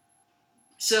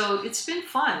 So it's been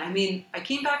fun. I mean, I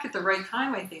came back at the right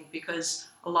time, I think, because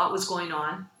a lot was going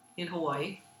on in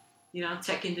Hawaii. You know,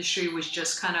 tech industry was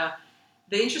just kind of,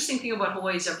 the interesting thing about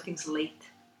Hawaii is everything's late.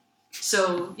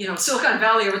 So, you know, Silicon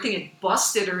Valley, everything had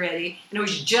busted already, and it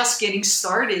was just getting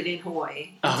started in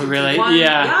Hawaii. Oh, really?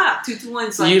 Yeah. Yeah,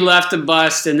 221's like... You left the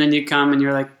bust, and then you come, and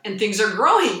you're like... And things are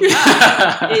growing,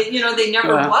 yeah. You know, they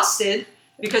never busted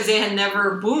because they had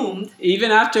never boomed. Even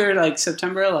after, like,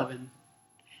 September 11.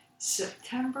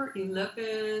 September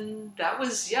 11, that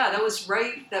was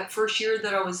right, that first year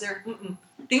that I was there.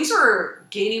 Things were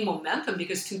gaining momentum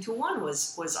because 221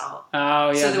 was out.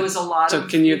 Oh, yeah. So there was a lot of... So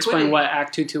can you explain what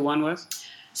Act 221 was?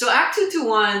 So Act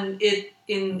 221,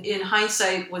 in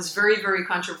hindsight, was very, very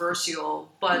controversial,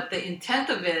 but the intent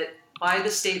of it by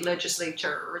the state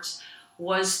legislatures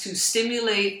was to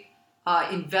stimulate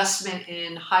investment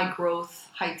in high-growth,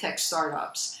 high-tech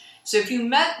startups. So if you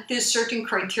met this certain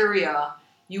criteria,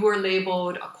 you were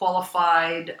labeled a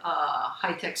qualified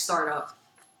high-tech startup.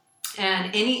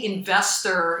 And any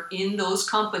investor in those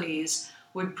companies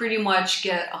would pretty much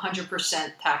get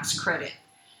 100% tax credit.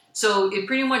 So it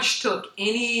pretty much took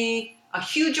a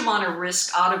huge amount of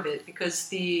risk out of it, because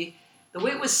the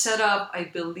way it was set up, I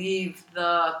believe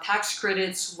the tax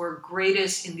credits were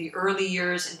greatest in the early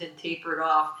years and then tapered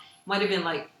off. Might have been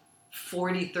like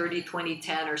 40, 30, 20,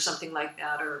 10 or something like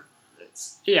that.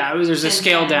 There's a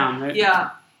scale down, right?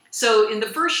 Yeah. So in the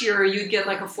first year, you'd get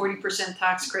like a 40%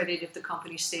 tax credit if the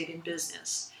company stayed in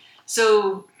business.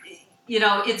 So, you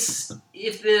know,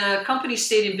 if the company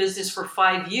stayed in business for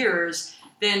 5 years,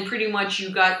 then pretty much you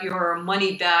got your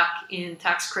money back in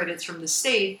tax credits from the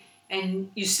state,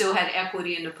 and you still had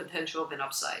equity and the potential of an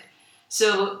upside.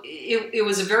 So it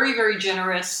was a very, very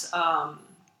generous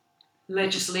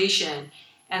legislation,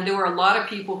 and there were a lot of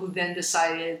people who then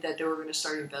decided that they were going to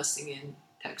start investing in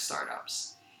tech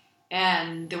startups.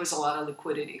 And there was a lot of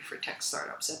liquidity for tech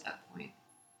startups at that point.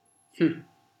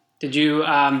 Did you,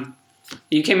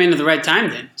 you came into the right time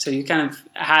then. So you kind of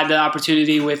had the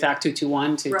opportunity with Act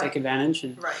 221 to take advantage.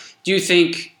 And right. Do you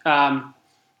think,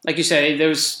 like you say, there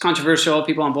was controversial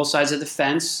people on both sides of the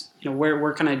fence. You know,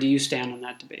 where kind of do you stand on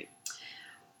that debate?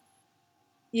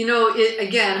 You know,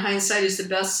 again, hindsight is the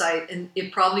best sight, and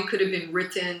it probably could have been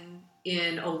written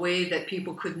in a way that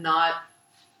people would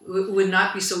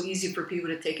not be so easy for people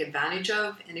to take advantage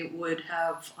of, and it would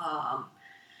have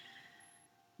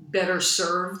better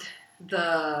served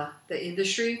the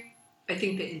industry. I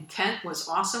think the intent was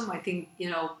awesome. I think, you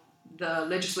know, the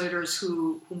legislators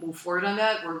who moved forward on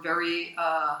that were very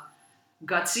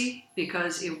gutsy,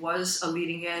 because it was a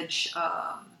leading edge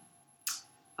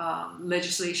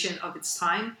legislation of its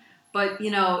time. But,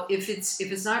 you know, if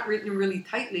it's not written really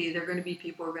tightly, there are going to be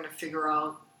people who are going to figure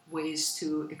out ways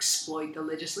to exploit the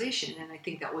legislation, and I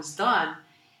think that was done.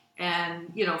 And,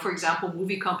 you know, for example,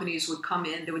 movie companies would come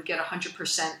in, they would get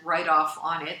 100% write-off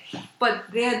on it, but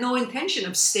they had no intention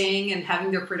of staying and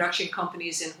having their production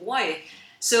companies in Hawaii.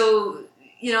 So,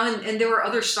 you know, and there were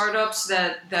other startups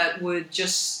that would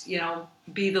just, you know,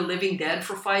 be the living dead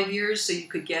for 5 years, so you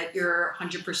could get your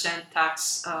 100%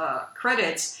 tax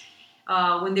credits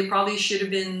when they probably should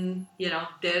have been, you know,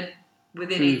 dead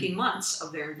within 18 months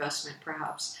of their investment,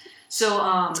 perhaps.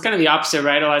 So it's kind of the opposite,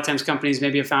 right? A lot of times companies,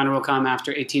 maybe a founder will come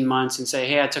after 18 months and say,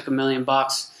 hey, I took $1 million.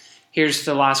 Here's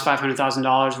the last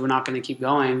 $500,000. We're not going to keep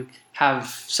going. Have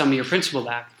some of your principal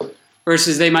back.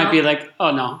 Versus they might be like,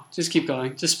 oh, no, just keep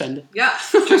going. Just spend it. Yeah,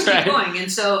 just keep going. And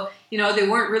so, you know, they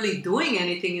weren't really doing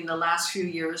anything in the last few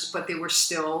years, but they were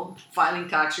still filing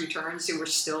tax returns. They were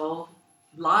still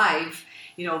live,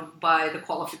 you know, by the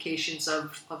qualifications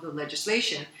of the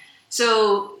legislation.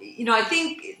 So, you know, I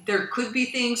think there could be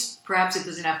things, perhaps it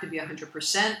doesn't have to be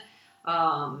 100%.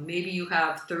 Maybe you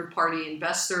have third-party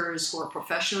investors who are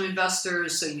professional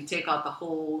investors, so you take out the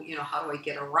whole, you know, how do I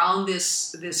get around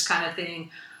this kind of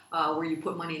thing, where you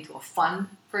put money into a fund,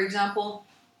 for example,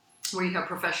 where you have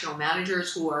professional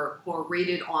managers who are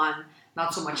rated on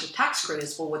not so much the tax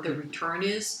credits, but what their return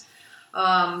is.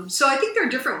 So I think there are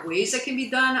different ways that can be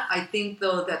done. I think,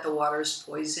 though, that the water's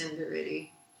poisoned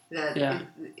already. That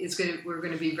we're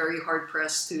going to be very hard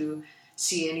pressed to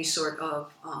see any sort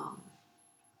of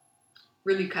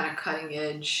really kind of cutting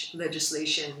edge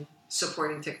legislation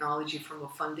supporting technology from a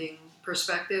funding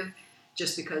perspective,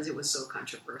 just because it was so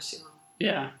controversial.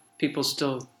 Yeah, people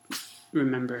still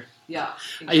remember. Yeah.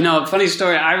 Exactly. A funny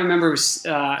story. I remember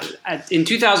in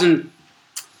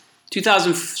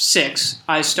 2006,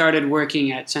 I started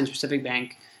working at Central Pacific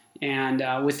Bank,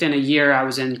 and within a year, I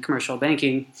was in commercial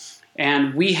banking,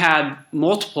 and we had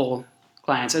multiple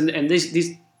clients. And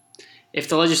these, if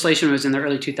the legislation was in the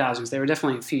early 2000s, they were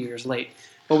definitely a few years late.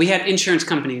 But we had insurance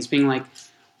companies being like,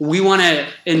 we want to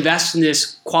invest in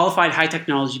this qualified high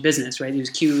technology business, right? These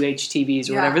QHTVs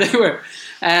or whatever they were.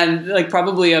 And like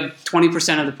probably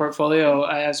 20% of the portfolio,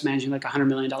 I was managing like $100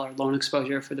 million loan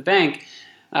exposure for the bank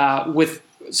with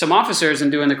some officers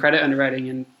and doing the credit underwriting.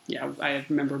 And I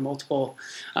remember multiple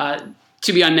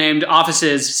to be unnamed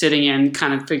offices sitting in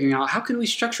kind of figuring out how can we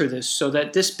structure this so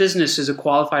that this business is a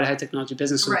qualified high technology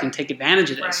business so we can take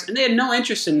advantage of this. Right. And they had no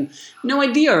interest and no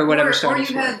idea or whatever. Or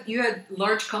you had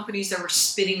large companies that were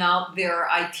spitting out their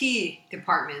IT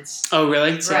departments. Oh,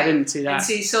 really? So I didn't see that.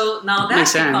 And so now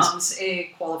that becomes a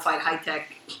qualified high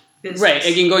tech business. Right.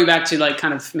 Again, going back to like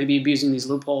kind of maybe abusing these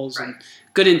loopholes and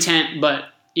good intent, but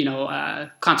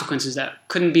consequences that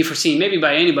couldn't be foreseen maybe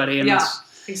by anybody. Unless,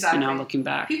 exactly. Looking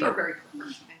back. People are very clever,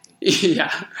 I think.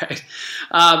 Yeah, right.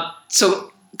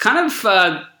 So kind of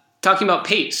talking about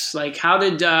PACE, like how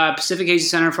did Pacific Asia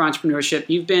Center for Entrepreneurship,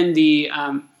 you've been the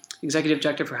executive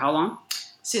director for how long?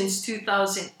 Since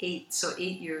 2008, so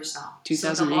 8 years now.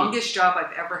 2008. So the longest job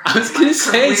I've ever had. I was going to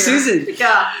say, Susan,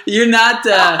 you're not,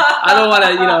 I don't want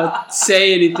to,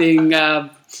 say anything, no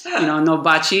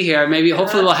bachi here. Maybe,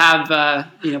 hopefully we'll have,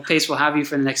 PACE will have you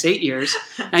for the next 8 years.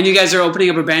 And you guys are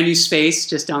opening up a brand new space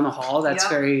just down the hall. That's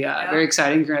very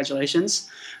exciting. Congratulations.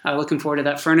 Looking forward to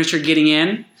that furniture getting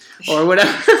in or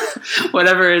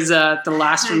whatever is the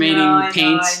last remaining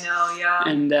paint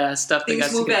and stuff Things that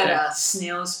got move to get at there. a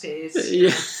snail's pace.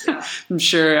 Yeah. I'm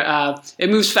sure it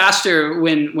moves faster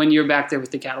when you're back there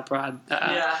with the cattle prod.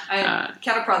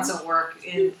 Cattle prods don't work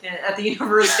at the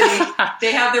university.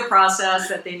 They have their process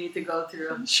that they need to go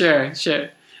through. Sure.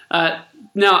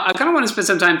 Now, I kind of want to spend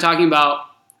some time talking about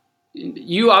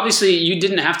you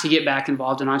didn't have to get back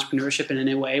involved in entrepreneurship in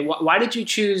any way. Why did you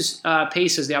choose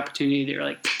PACE as the opportunity that you're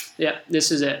like, yeah,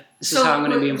 this is it. This is how I'm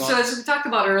going to be involved. So as we talked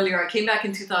about earlier, I came back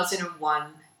in 2001.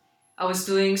 I was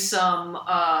doing some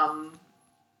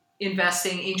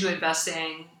angel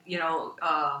investing.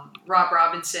 Rob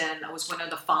Robinson, I was one of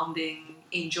the founding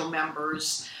angel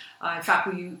members. In fact,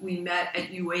 we met at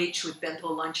UH with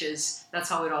bento lunches. That's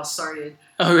how it all started.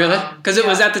 Oh, really? Because it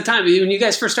was at the time, when you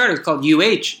guys first started, it was called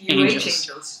UH Angels. UH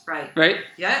Angels, right. Right?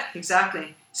 Yeah,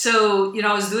 exactly. So,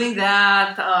 I was doing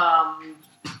that,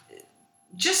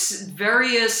 just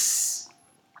various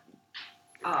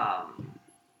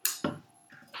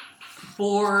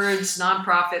boards,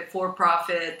 nonprofit,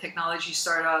 for-profit, technology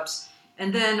startups.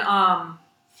 And then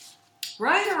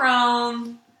right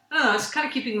around... I don't know, I was kind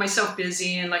of keeping myself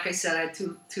busy, and like I said, I had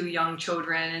two young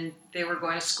children, and they were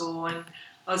going to school, and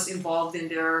I was involved in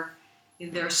their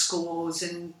schools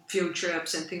and field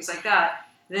trips and things like that.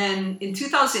 Then in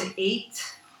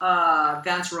 2008,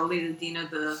 Vance Rowley, the dean of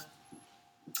the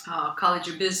College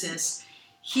of Business,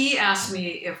 he asked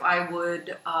me if I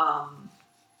would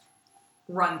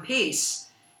run PACE,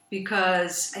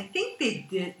 because I think they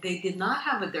did not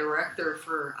have a director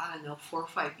for 4 or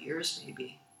 5 years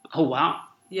maybe. Oh wow.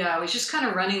 Yeah, I was just kind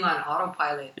of running on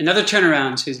autopilot. Another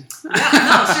turnaround, Susan.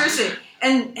 Yeah, no, seriously.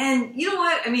 And you know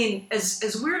what? I mean,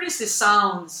 as weird as this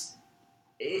sounds,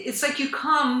 it's like you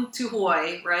come to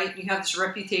Hawaii, right? You have this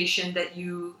reputation that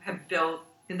you have built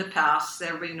in the past that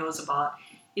everybody knows about.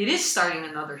 It is starting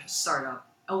another startup.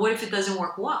 And what if it doesn't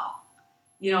work well?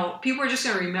 People are just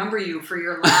going to remember you for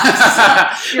your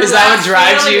last Is that what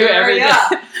drives you every day?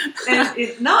 And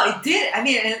it did. I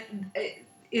mean,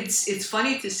 it's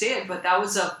funny to say it, but that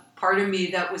was a part of me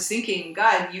that was thinking,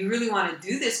 God, you really want to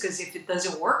do this, because if it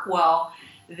doesn't work well,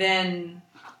 then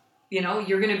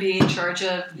you're going to be in charge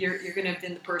of you're going to have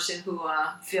been the person who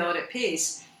failed at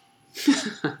PACE.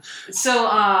 So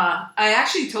I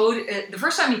actually told the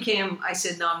first time he came, I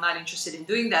said, no, I'm not interested in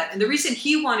doing that. And the reason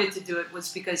he wanted to do it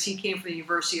was because he came from the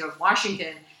University of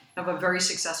Washington, have a very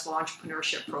successful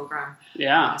entrepreneurship program,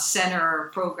 center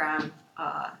program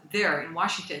there in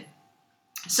Washington.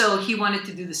 So he wanted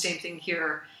to do the same thing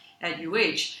here at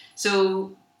UH.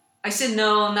 So I said,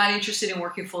 no, I'm not interested in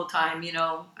working full time.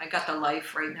 I got the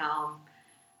life right now.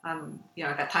 I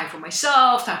got time for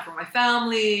myself, time for my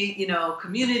family,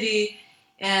 community.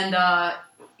 And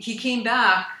he came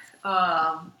back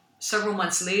several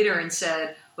months later and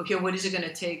said, okay, what is it going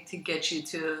to take to get you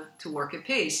to work at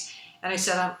PACE? And I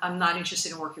said, I'm not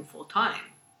interested in working full time.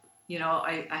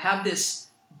 I have this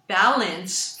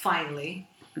balance finally.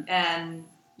 And,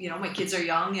 my kids are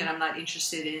young and I'm not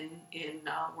interested in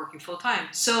working full time.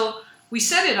 So we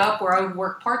set it up where I would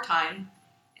work part time,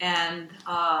 and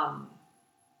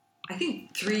I think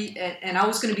and I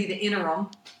was going to be the interim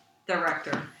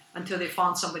director until they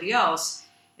found somebody else.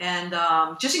 And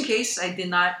just in case I did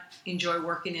not enjoy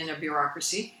working in a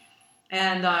bureaucracy.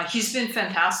 And he's been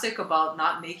fantastic about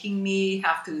not making me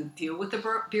have to deal with the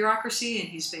bureaucracy. And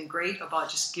he's been great about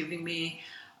just giving me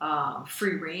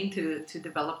free reign to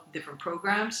develop different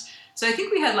programs. So I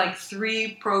think we had like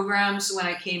 3 programs when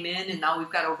I came in, and now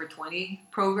we've got over 20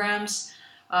 programs.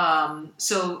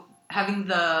 So having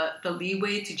the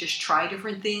leeway to just try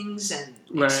different things and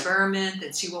experiment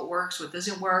and see what works, what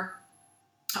doesn't work.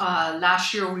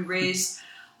 Last year we raised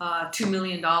 $2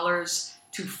 million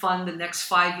to fund the next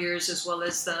 5 years, as well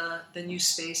as the new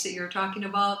space that you're talking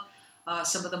about.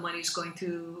 Some of the money is going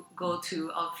to go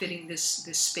to outfitting this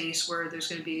space where there's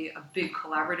going to be a big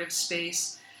collaborative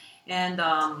space. And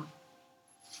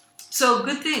so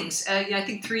good things. I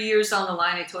think 3 years down the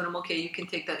line, I told him, okay, you can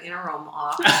take that interim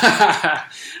off.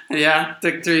 Yeah,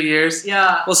 took 3 years.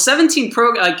 Yeah. Well, 17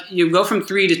 you go from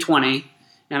 3 to 20,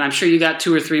 and I'm sure you got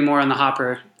 2 or 3 more on the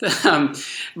hopper.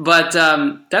 But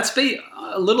that's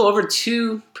a little over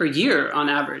 2 per year on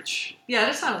average. Yeah,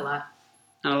 that's not a lot.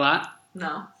 Not a lot?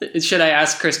 No. Should I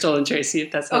ask Crystal and Tracy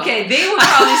if that's okay? They would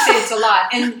probably say it's a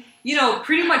lot, and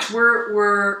pretty much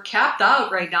we're capped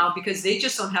out right now because they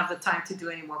just don't have the time to do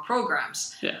any more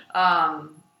programs. Yeah.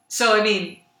 So I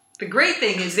mean, the great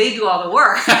thing is they do all the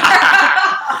work.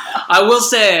 I will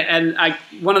say, and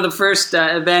one of the first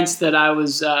events that I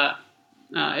was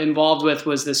involved with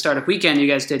was the startup weekend you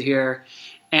guys did here,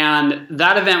 and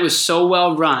that event was so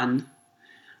well run.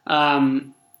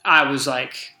 I was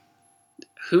like,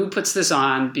 who puts this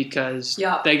on? Because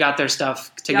they got their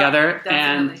stuff together,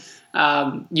 and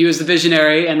you as the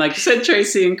visionary, and like you said,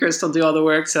 Tracy and Crystal do all the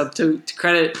work. So to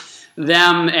credit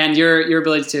them and your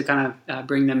ability to kind of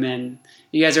bring them in,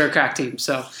 you guys are a crack team.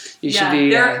 So you should be.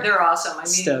 They're awesome. I mean,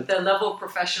 stoked. The level of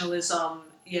professionalism,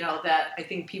 that I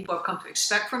think people have come to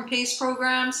expect from PACE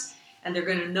programs, and they're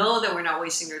going to know that we're not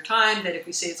wasting their time. That if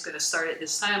we say it's going to start at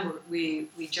this time, we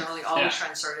generally always try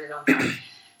and start it on time.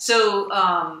 So.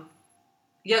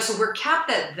 So we're capped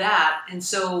at that, and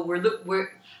so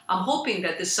I'm hoping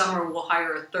that this summer we'll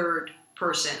hire a 3rd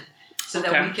person, so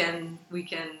that we can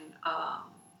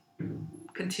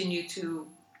continue to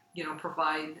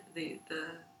provide the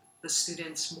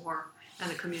students more and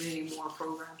the community more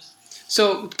programs.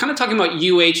 So, kind of talking about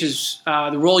UH's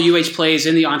the role UH plays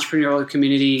in the entrepreneurial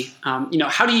community.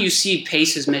 How do you see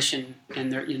PACE's mission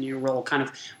in your role? Kind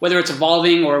of whether it's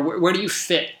evolving or where do you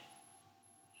fit?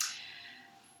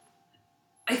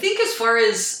 I think as far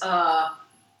as,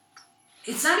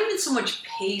 it's not even so much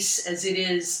PACE as it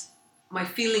is my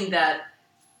feeling that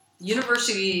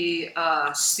university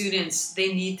students,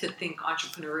 they need to think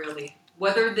entrepreneurially.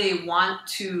 Whether they want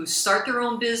to start their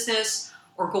own business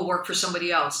or go work for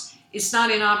somebody else, it's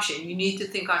not an option. You need to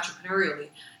think entrepreneurially.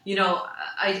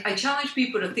 I challenge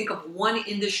people to think of one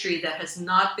industry that has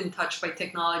not been touched by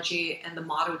technology and the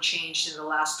motto changed in the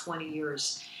last 20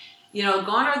 years.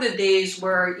 Gone are the days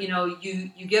where,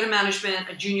 you get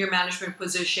a junior management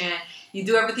position, you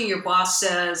do everything your boss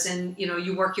says, and,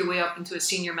 you work your way up into a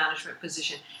senior management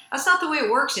position. That's not the way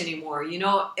it works anymore.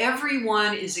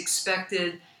 Everyone is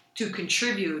expected to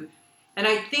contribute. And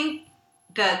I think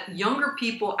that younger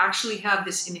people actually have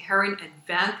this inherent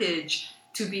advantage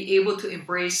to be able to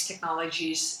embrace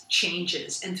technology's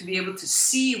changes and to be able to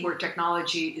see where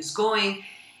technology is going.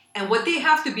 And what they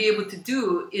have to be able to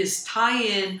do is tie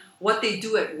in what they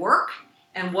do at work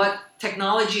and what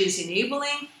technology is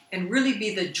enabling and really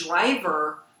be the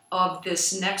driver of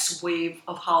this next wave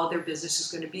of how their business is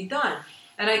going to be done.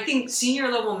 And I think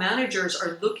senior level managers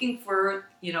are looking for,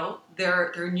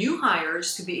 their new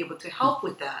hires to be able to help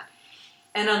with that.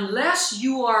 And unless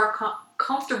you are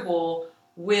comfortable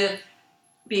with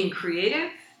being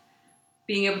creative,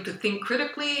 being able to think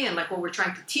critically, and like what we're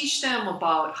trying to teach them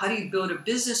about how do you build a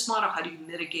business model, how do you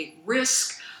mitigate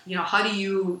risk, how do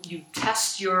you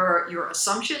test your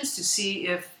assumptions to see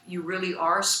if you really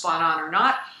are spot on or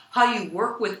not, how do you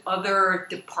work with other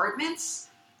departments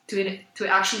to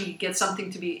actually get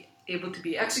something to be able to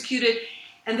be executed,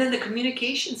 and then the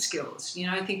communication skills,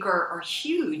 I think are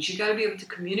huge. You got to be able to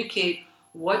communicate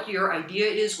what your idea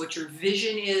is, what your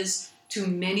vision is, to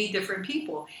many different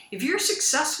people. If you're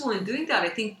successful in doing that, I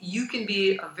think you can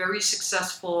be a very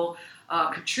successful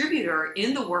contributor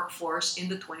in the workforce in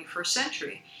the 21st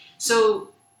century.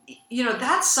 So,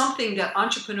 that's something that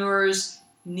entrepreneurs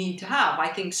need to have. I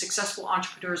think successful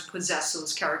entrepreneurs possess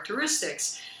those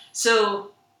characteristics.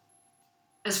 So,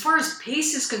 as far as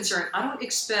pace is concerned, I don't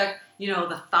expect, the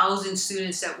 1,000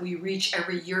 students that we reach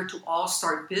every year to all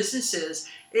start businesses.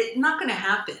 It's not going to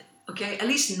happen, okay? At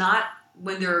least not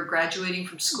when they're graduating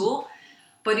from school.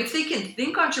 But if they can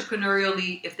think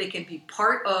entrepreneurially, if they can be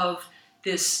part of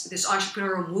this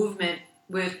entrepreneurial movement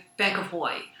with Bank of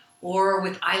Hawaii or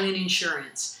with Island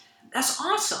Insurance, that's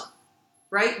awesome,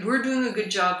 right? We're doing a good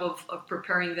job of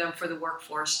preparing them for the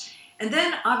workforce. And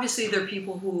then obviously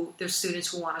there's students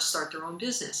who want to start their own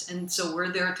business. And so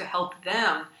we're there to help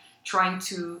them trying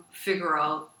to figure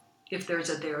out if there's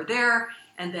a there,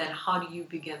 and then how do you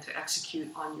begin to execute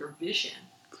on your vision.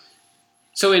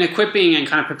 So in equipping and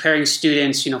kind of preparing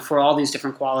students, for all these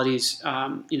different qualities,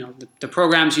 the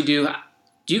programs you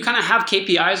do you kind of have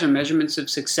KPIs or measurements of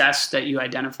success that you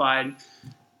identified?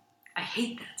 I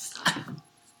hate that stuff.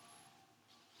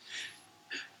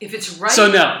 If it's right. So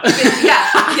no.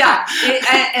 Yeah.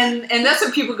 And that's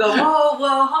when people go, oh,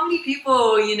 well, how many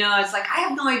people, it's like, I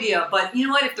have no idea. But you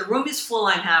know what? If the room is full,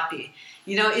 I'm happy.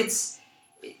 It's,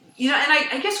 and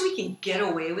I guess we can get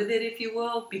away with it, if you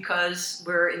will, because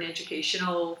we're an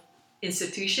educational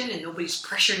institution and nobody's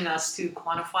pressuring us to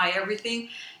quantify everything.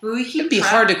 It'd be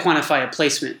hard to quantify a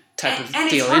placement type of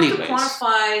deal anyways. And it's hard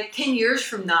to quantify 10 years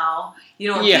from now.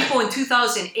 People in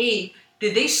 2008,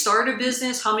 did they start a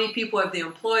business? How many people have they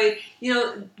employed?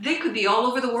 They could be all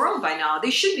over the world by now.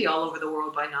 They should be all over the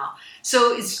world by now.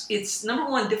 So it's number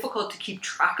one, difficult to keep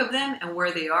track of them and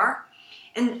where they are.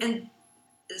 And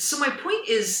so my point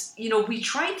is, we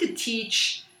try to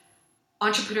teach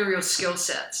entrepreneurial skill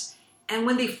sets. And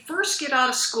when they first get out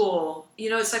of school,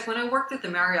 it's like when I worked at the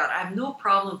Marriott, I have no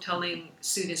problem telling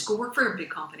students, go work for a big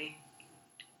company.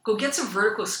 Go get some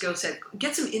vertical skill set.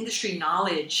 Get some industry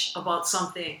knowledge about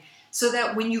something so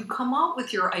that when you come out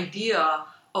with your idea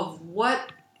of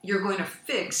what you're going to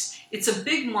fix, it's a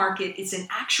big market. It's an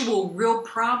actual real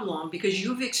problem because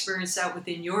you've experienced that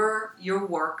within your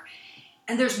work.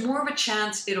 And there's more of a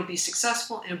chance it'll be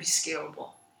successful and it'll be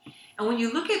scalable. And when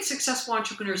you look at successful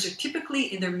entrepreneurs, they're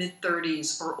typically in their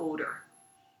mid-30s or older.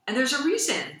 And there's a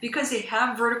reason, because they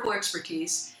have vertical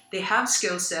expertise, they have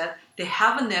skill set, they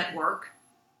have a network,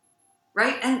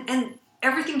 right? And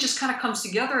everything just kind of comes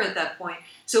together at that point.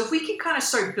 So if we can kind of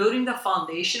start building the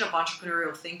foundation of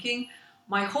entrepreneurial thinking,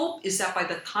 my hope is that by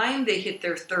the time they hit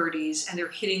their 30s and they're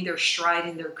hitting their stride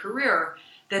in their career,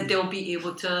 that they'll be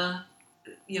able to,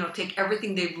 take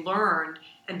everything they've learned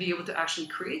and be able to actually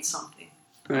create something.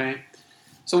 Right.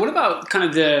 So what about kind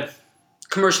of the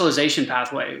commercialization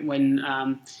pathway? When,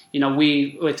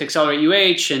 we, with Accelerate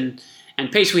UH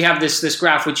and PACE, we have this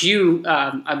graph, which you,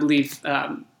 I believe,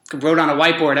 wrote on a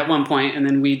whiteboard at one point, and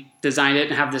then we designed it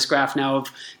and have this graph now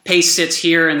of PACE sits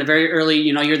here in the very early,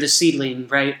 you're the seedling,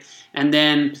 right? And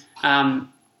then, in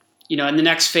the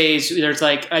next phase, there's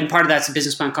and part of that's a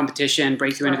business plan competition,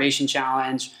 breakthrough innovation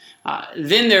challenge.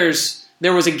 Then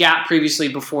there was a gap previously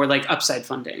before upside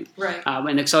funding. Right.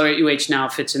 And Accelerate UH now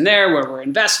fits in there where we're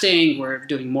investing, we're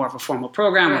doing more of a formal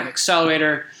program, we're an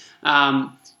accelerator.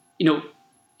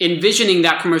 Envisioning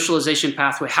that commercialization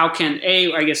pathway, how can,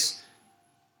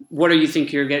 what do you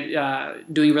think you're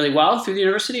doing really well through the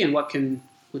university and what can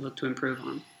we look to improve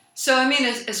on? So,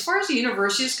 as far as the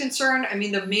university is concerned,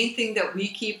 the main thing that we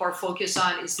keep our focus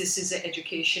on is this is an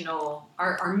educational,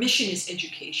 our mission is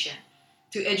education,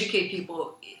 to educate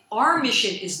people. Our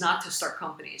mission is not to start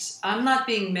companies. I'm not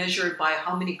being measured by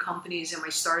how many companies am I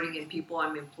starting and people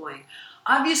I'm employing.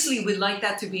 Obviously, we'd like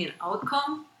that to be an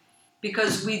outcome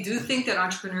because we do think that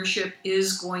entrepreneurship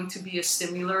is going to be a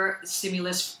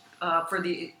stimulus for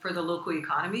the local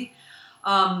economy.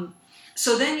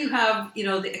 So then you have,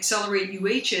 the Accelerate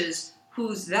UHs,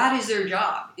 that is their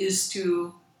job, is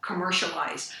to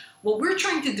commercialize. What we're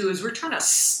trying to do is we're trying to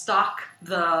stock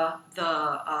the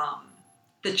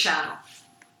channel,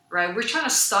 right? We're trying to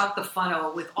stock the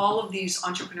funnel with all of these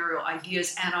entrepreneurial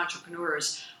ideas and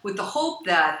entrepreneurs with the hope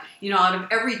that, out of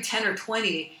every 10 or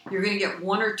 20, you're going to get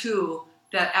one or two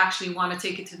that actually want to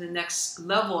take it to the next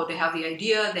level. They have the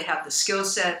idea, they have the skill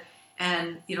set,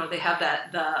 and they have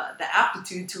the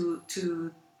aptitude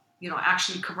to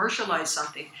actually commercialize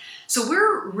something. So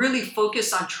we're really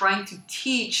focused on trying to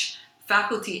teach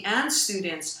faculty and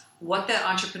students what that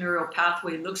entrepreneurial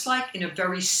pathway looks like in a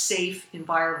very safe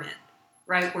environment,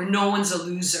 right? Where no one's a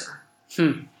loser.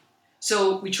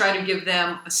 So we try to give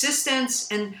them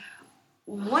assistance. And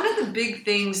one of the big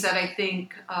things that I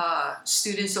think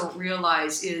students don't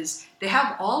realize is they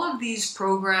have all of these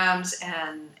programs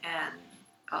and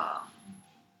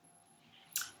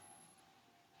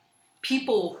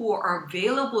people who are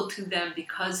available to them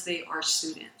because they are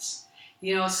students.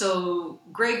 So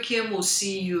Greg Kim will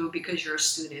see you because you're a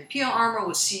student. Pia Armour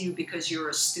will see you because you're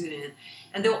a student.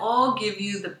 And they'll all give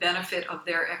you the benefit of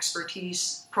their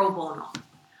expertise pro bono.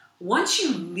 Once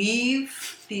you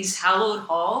leave these hallowed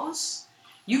halls,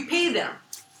 you pay them.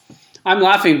 I'm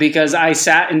laughing because I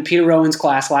sat in Peter Rowan's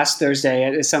class last Thursday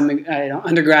at some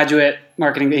undergraduate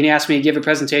marketing, and he asked me to give a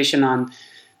presentation on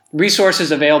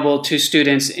resources available to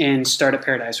students in Startup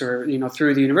Paradise, or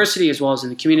through the university as well as in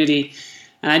the community.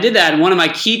 And I did that, and one of my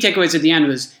key takeaways at the end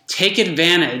was take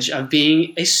advantage of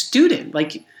being a student.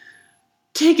 Like,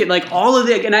 take it, like all of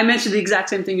it. And I mentioned the exact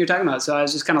same thing you're talking about, so I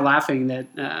was just kind of laughing that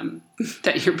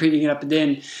that you're bringing it up. And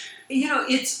then,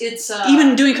 it's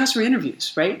even doing customer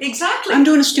interviews, right? Exactly. I'm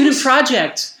doing a student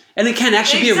project, and it can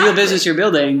actually be a real business you're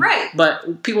building, right?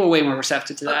 But people are way more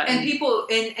receptive to that. And people,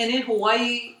 and in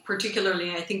Hawaii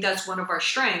particularly, I think that's one of our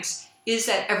strengths, is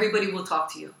that everybody will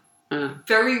talk to you.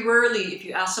 Very rarely, if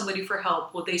you ask somebody for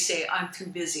help, will they say, I'm too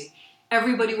busy.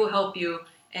 Everybody will help you,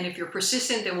 and if you're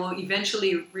persistent, they will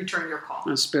eventually return your call.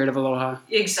 The spirit of aloha.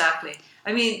 Exactly.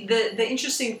 I mean, the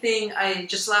interesting thing,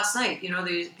 just last night,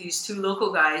 these two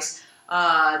local guys,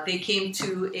 they came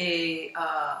to a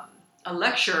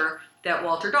lecture that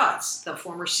Walter Dodds, the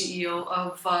former CEO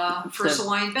of First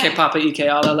Hawaiian Bank. K-Papa Ike,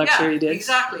 all that lecture he did.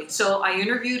 Exactly. So I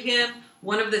interviewed him.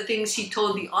 One of the things he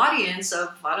told the audience of,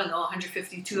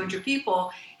 150, 200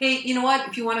 people, hey, you know what?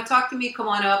 If you want to talk to me, come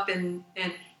on up. And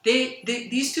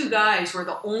these two guys were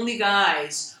the only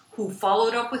guys who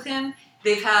followed up with him.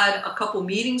 They've had a couple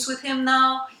meetings with him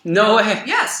now. No way.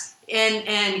 Yes.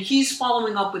 And he's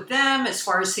following up with them as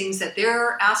far as things that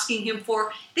they're asking him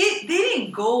for. They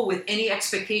didn't go with any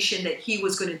expectation that he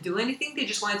was going to do anything. They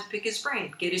just wanted to pick his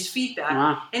brain, get his feedback.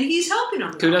 Wow. And he's helping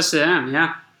them. Kudos to them,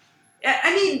 yeah.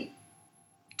 I mean,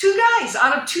 two guys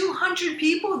out of 200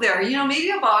 people there,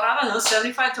 maybe about,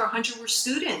 75 to 100 were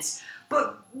students.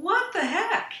 But what the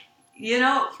heck?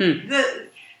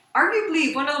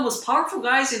 Arguably one of the most powerful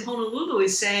guys in Honolulu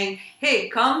is saying, hey,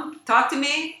 come talk to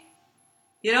me.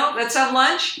 Let's have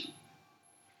lunch.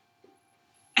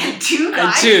 And two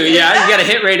guys. You got a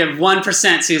hit rate of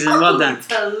 1%, Susan. Well done.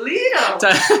 Toledo.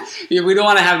 We don't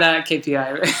want to have that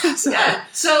KPI. Right? Yeah.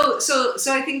 So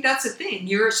I think that's the thing.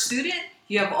 You're a student.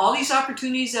 You have all these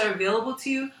opportunities that are available to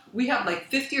you. We have like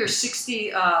 50 or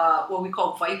 60 what we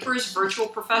call Vipers, virtual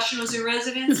professionals in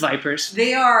residence. Vipers.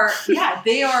 They are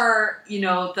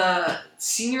the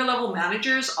senior level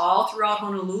managers all throughout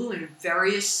Honolulu in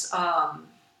various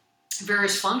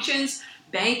functions,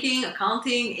 banking,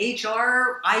 accounting,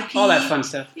 HR, IP. All that fun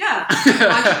stuff. Yeah.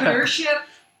 Entrepreneurship.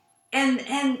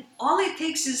 And all it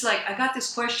takes is like, I got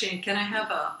this question, can I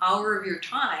have an hour of your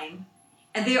time?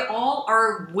 And they all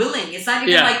are willing. It's not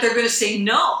even like they're going to say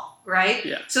no, right?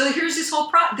 Yeah. So here's this whole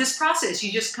this process.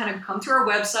 You just kind of come to our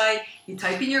website, you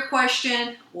type in your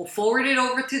question, we'll forward it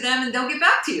over to them, and they'll get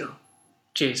back to you.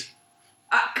 Jeez.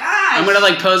 Gosh. I'm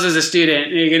going to pose as a student,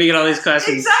 and you're going to get all these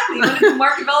questions. Exactly. You want to do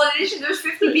market validation? There's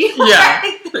 50 people. Yeah.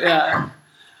 Right?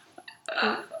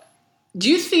 Yeah. Do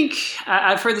you think,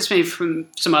 I've heard this maybe from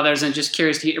some others, and just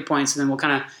curious to get your points, and then we'll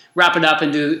kind of wrap it up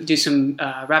and do some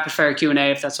rapid fire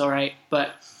Q&A if that's all right.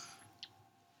 But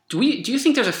do you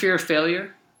think there's a fear of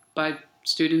failure by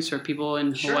students or people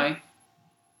in Hawaii?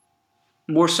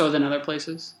 More so than other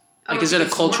places? Like, is it a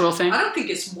cultural thing? I don't think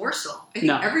it's more so. I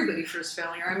think everybody fears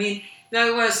failure. I mean,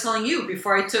 that's what I was telling you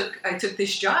before I took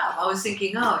this job. I was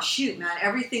thinking, oh shoot, man,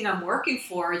 everything I'm working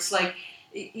for, it's like,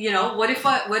 what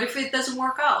if it doesn't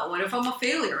work out? What if I'm a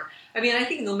failure? I mean, I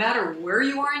think no matter where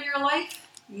you are in your life,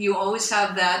 you always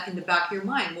have that in the back of your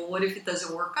mind. Well, what if it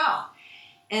doesn't work out?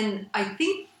 And I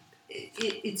think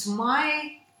it's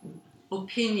my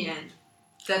opinion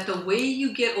that the way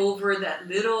you get over that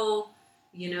little,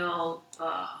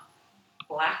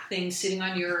 black thing sitting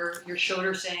on your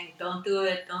shoulder saying, don't do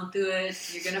it,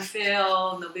 you're going to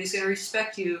fail, nobody's going to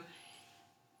respect you,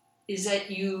 is that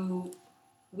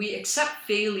we accept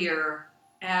failure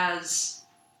as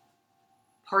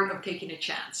part of taking a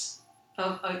chance.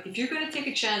 If you're going to take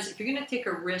a chance, if you're going to take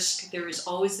a risk, there is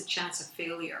always the chance of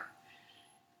failure.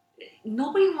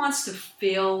 Nobody wants to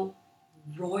fail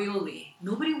royally.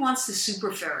 Nobody wants to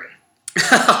super ferry.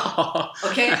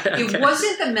 Okay? It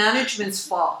wasn't the management's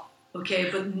fault.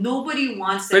 Okay? But nobody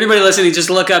wants that. For anybody listening,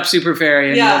 just look up super ferry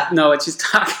and you'll know what she's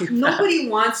talking about. Nobody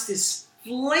wants this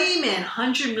flaming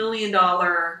 $100 million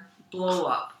blow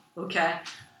up. Okay?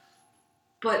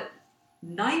 But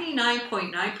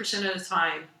 99.9% of the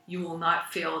time, you will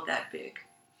not fail that big.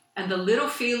 And the little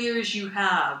failures you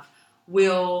have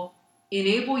will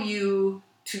enable you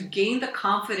to gain the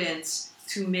confidence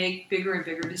to make bigger and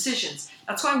bigger decisions.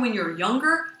 That's why when you're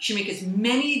younger, you should make as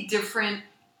many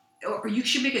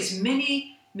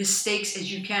mistakes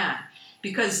as you can,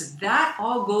 because that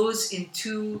all goes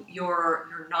into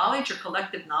your knowledge, your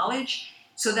collective knowledge,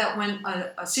 so that when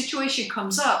a situation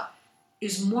comes up,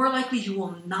 is more likely you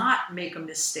will not make a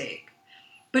mistake.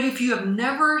 But if you have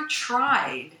never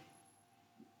tried,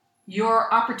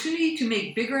 your opportunity to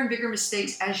make bigger and bigger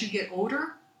mistakes as you get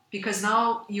older, because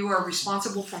now you are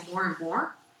responsible for more and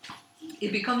more,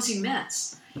 it becomes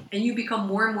immense. And you become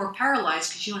more and more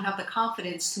paralyzed because you don't have the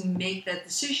confidence to make that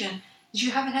decision because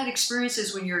you haven't had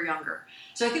experiences when you're younger.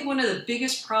 So I think one of the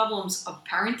biggest problems of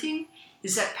parenting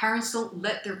is that parents don't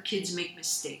let their kids make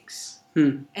mistakes.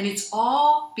 And it's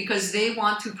all because they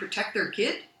want to protect their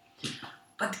kid,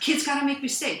 but the kid's got to make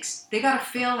mistakes. They got to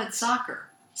fail at soccer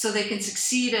so they can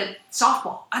succeed at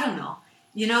softball. I don't know.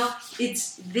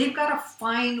 They've got to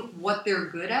find what they're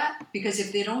good at, because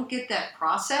if they don't get that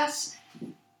process,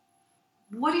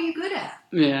 what are you good at?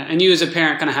 Yeah, and you as a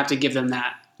parent kind of have to give them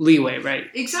that leeway, right?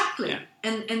 Exactly. Yeah.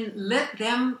 And let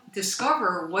them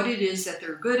discover what it is that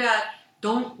they're good at.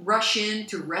 Don't rush in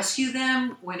to rescue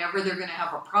them whenever they're going to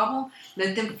have a problem.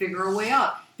 Let them figure a way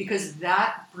out, because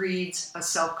that breeds a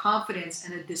self-confidence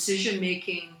and a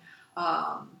decision-making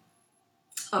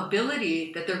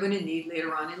ability that they're going to need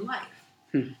later on in life.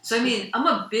 So, I mean, I'm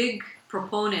a big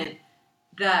proponent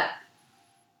that,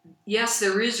 yes,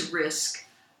 there is risk.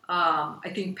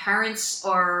 I think parents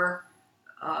are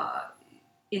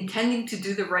intending to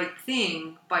do the right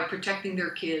thing by protecting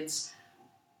their kids,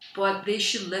 but they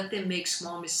should let them make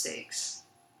small mistakes.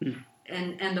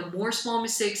 And the more small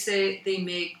mistakes they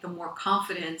make, the more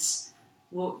confidence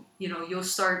you'll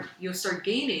start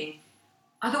gaining.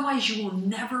 Otherwise, you will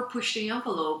never push the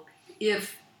envelope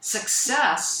if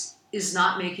success is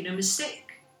not making a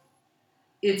mistake.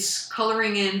 It's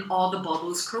coloring in all the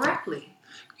bubbles correctly.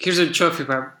 Here's a trophy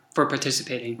for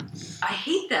participating. I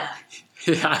hate that.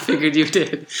 Yeah, I figured you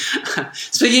did.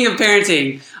 Speaking of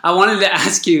parenting, I wanted to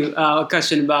ask you a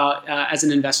question about as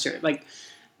an investor. Like,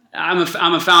 I'm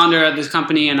a founder of this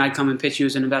company, and I come and pitch you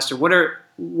as an investor. What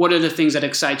are the things that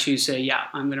excite you to say, yeah,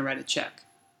 I'm going to write a check?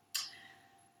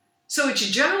 So it's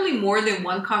generally more than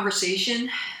one conversation.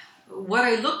 What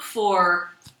I look for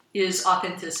is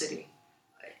authenticity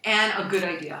and a good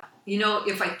idea.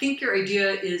 If I think your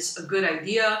idea is a good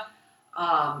idea,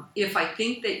 if I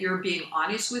think that you're being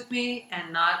honest with me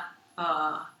and not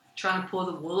trying to pull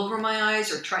the wool over my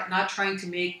eyes, or not trying to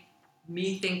make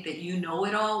me think that you know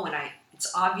it all when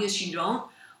it's obvious you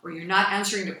don't, or you're not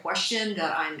answering the question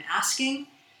that I'm asking.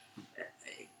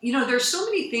 There's so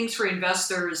many things for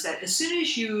investors that as soon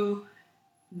as you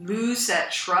lose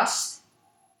that trust,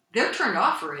 they're turned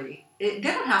off already. They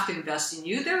don't have to invest in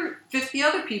you. There are 50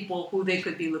 other people who they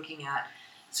could be looking at.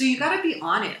 So you got to be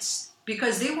honest,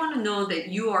 because they want to know that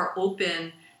you are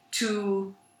open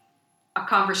to a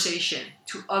conversation,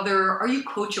 are you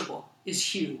coachable is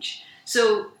huge.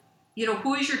 So,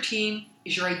 who is your team?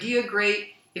 Is your idea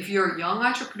great? If you're a young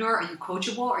entrepreneur, are you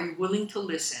coachable? Are you willing to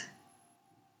listen?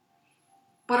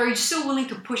 But are you still willing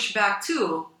to push back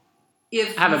too?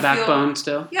 If have a backbone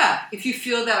still? Yeah, if you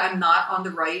feel that I'm not on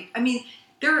the right. I mean,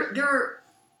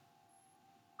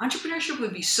 entrepreneurship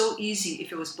would be so easy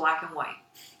if it was black and white.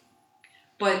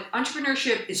 But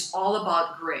entrepreneurship is all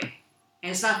about gray.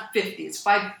 And it's not 50, it's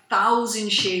 5,000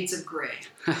 shades of gray.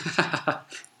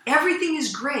 Everything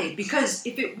is gray, because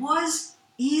if it was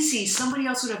easy, somebody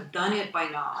else would have done it by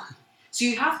now. So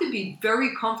you have to be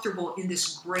very comfortable in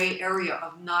this gray area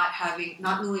of not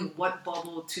knowing what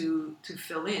bubble to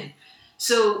fill in.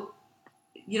 So,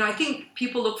 I think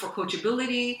people look for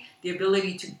coachability, the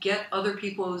ability to get other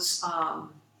people's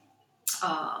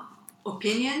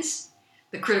opinions,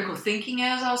 the critical thinking,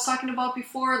 as I was talking about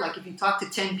before. Like, if you talk to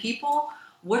 10 people,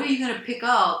 what are you going to pick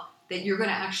out that you're going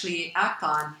to actually act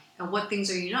on, and what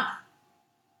things are you not?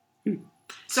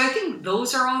 So I think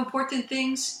those are all important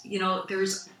things.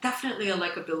 There's definitely a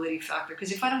likability factor,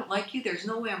 because if I don't like you, there's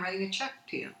no way I'm writing a check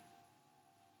to you.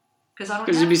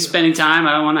 Because you'd be spending time.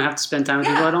 I don't want to have to spend time with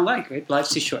people I don't like, right?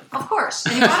 Life's too short. Of course.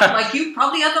 And if I don't like you,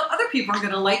 probably other people are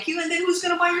going to like you, and then who's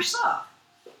going to buy your stuff?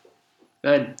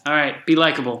 Good. All right. Be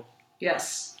likable.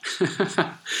 Yes.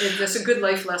 That's a good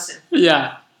life lesson.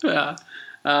 Yeah.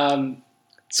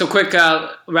 So quick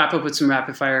wrap up with some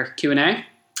rapid fire Q&A.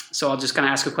 So I'll just kind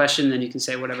of ask a question, and then you can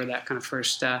say whatever that kind of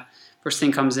first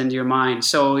thing comes into your mind.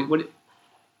 So what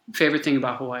favorite thing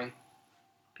about Hawaii?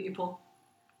 People.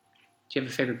 Do you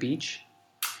have a favorite beach?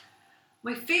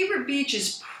 My favorite beach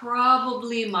is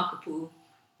probably Makapu'u.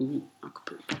 Ooh,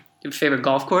 Makapu'u. Do you have a favorite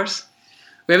golf course?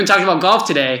 We haven't talked about golf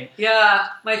today. Yeah,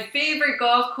 my favorite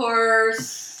golf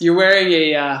course. You're wearing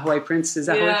a Hawaii Prince. Is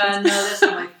that Hawaii Prince? Yeah, no, that's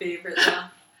not my favorite though.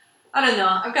 I don't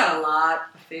know. I've got a lot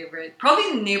of favorite.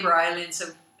 Probably the neighbor islands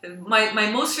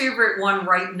My most favorite one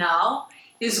right now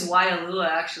is Waialua,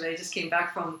 actually. I just came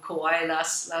back from Kauai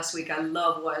last week. I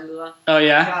love Waialua. Oh,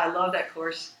 yeah? Yeah, I love that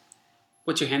course.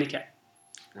 What's your handicap?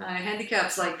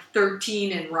 Handicap's like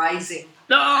 13 and rising.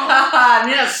 No! I'm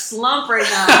in a slump right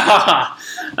now.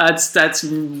 That's That's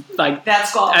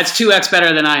golf. That's 2x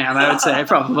better than I am, I would say,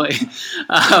 probably.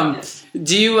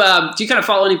 Do you kind of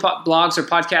follow any blogs or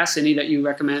podcasts, any that you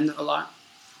recommend a lot?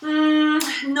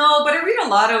 No, but I read a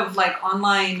lot of like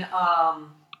online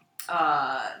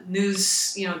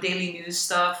news, daily news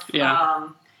stuff. Yeah.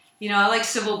 I like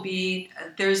Civil Beat.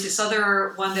 There's this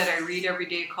other one that I read every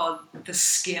day called The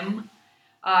Skim.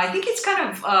 I think it's kind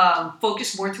of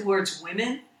focused more towards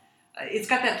women. It's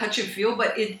got that touch and feel,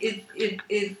 but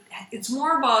it's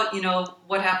more about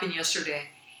what happened yesterday,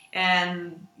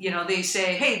 and they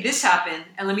say, hey, this happened,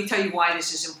 and let me tell you why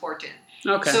this is important.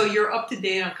 Okay. So you're up to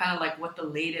date on kind of like what the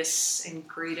latest and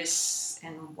greatest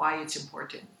and why it's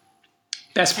important.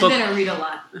 Best book. And then I read a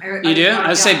lot. You do? I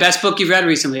would say best book you've read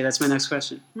recently. That's my next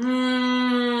question.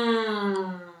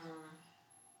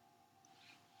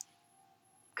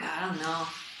 God, I don't know.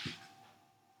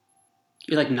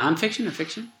 You like nonfiction or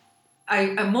fiction?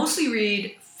 I mostly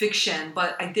read fiction,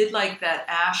 but I did like that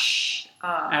Ash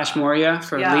Moria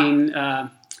for Lean,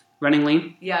 Running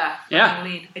Lean. Yeah. Yeah.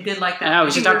 Running Lean. I did like that. Yeah,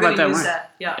 we should talk about that more.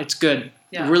 Yeah. It's good.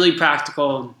 Yeah. Really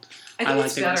practical. I think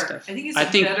it's better. Stuff. I think it's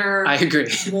better. I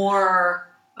agree. More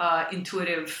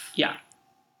intuitive. Yeah.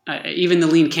 Even the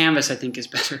Lean canvas, I think, is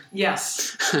better.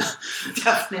 Yes.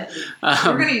 Definitely.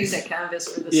 We're going to use that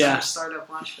canvas for the summer startup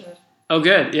launchpad. Oh,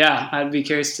 good. Yeah. I'd be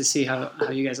curious to see how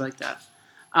you guys like that.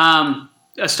 A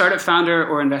startup founder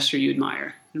or investor you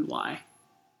admire, and why?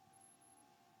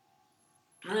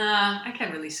 I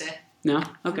can't really say. No?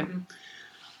 Okay.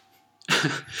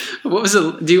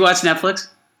 Mm-hmm. Do you watch Netflix?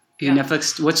 Yeah.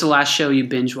 Netflix. What's the last show you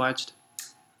binge watched?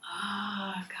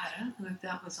 God, I don't know if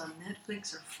that was on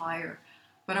Netflix or Fire,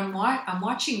 but I'm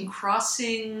watching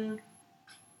Crossing.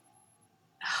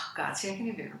 Oh God, see, I can't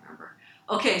even remember.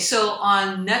 Okay, so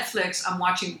on Netflix, I'm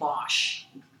watching Bosch.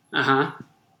 Uh-huh.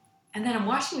 And then I'm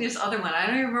watching this other one. I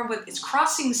don't even remember what it's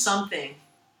Crossing something.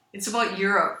 It's about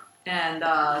Europe and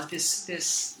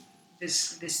this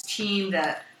team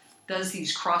that does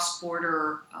these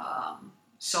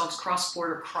solves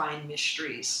cross-border crime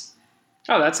mysteries.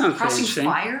 Oh, that sounds pretty Crossing interesting.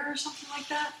 Fire or something like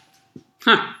that.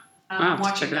 Huh. I'm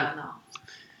watching that now.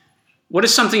 What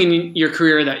is something in your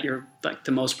career that you're like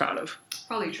the most proud of?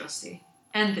 Probably TRUSTe.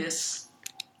 And this.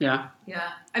 Yeah.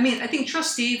 Yeah. I mean, I think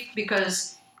TRUSTe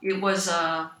because it was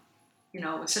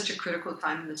it's such a critical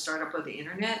time in the startup of the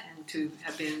internet, and to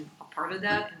have been a part of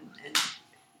that, and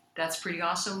that's pretty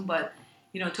awesome. But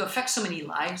to affect so many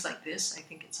lives like this, I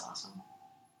think it's awesome.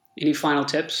 Any final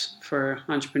tips for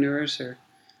entrepreneurs or?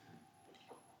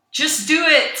 Just do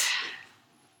it.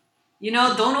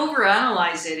 Don't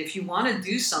overanalyze it. If you want to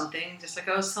do something, just like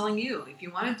I was telling you, if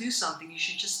you want to do something, you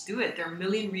should just do it. There are a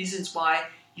million reasons why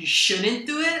you shouldn't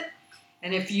do it.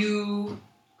 And if you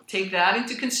take that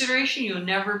into consideration, you'll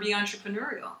never be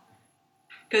entrepreneurial.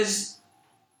 Because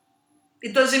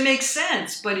it doesn't make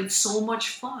sense, but it's so much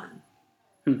fun.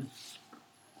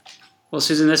 Well,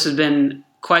 Susan, this has been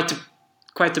quite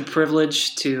the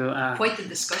privilege to quite the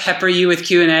discussion. Pepper you with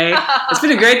Q&A. It's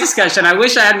been a great discussion. I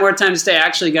wish I had more time to stay. I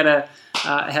actually got to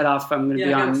head off. I'm going to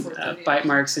be on bite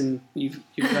marks, and you've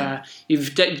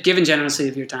given generously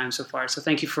of your time so far. So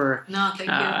thank you for thank you.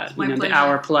 The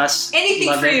hour plus. Anything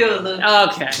Love for it. You, Luke.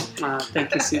 Okay.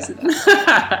 Thank you, Susan.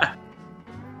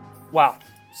 Wow,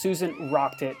 Susan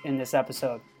rocked it in this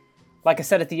episode. Like I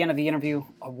said at the end of the interview,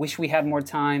 I wish we had more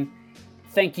time.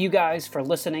 Thank you guys for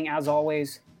listening, as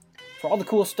always. For all the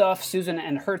cool stuff Susan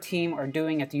and her team are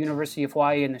doing at the University of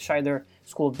Hawaii and the Scheidler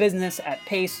School of Business at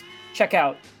PACE, check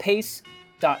out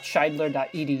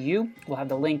pace.scheidler.edu. We'll have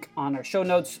the link on our show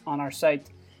notes on our site,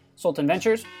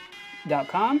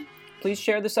 sultanventures.com. Please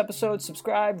share this episode,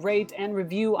 subscribe, rate, and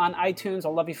review on iTunes.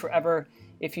 I'll love you forever.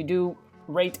 If you do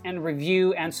rate and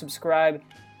review and subscribe,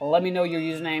 let me know your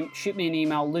username. Shoot me an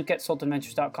email,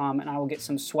 luke@sultanventures.com, and I will get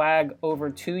some swag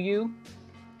over to you.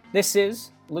 This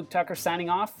is Luke Tucker signing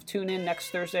off. Tune in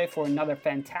next Thursday for another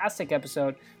fantastic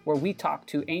episode where we talk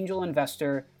to angel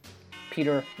investor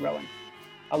Peter Rowan.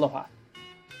 Aloha.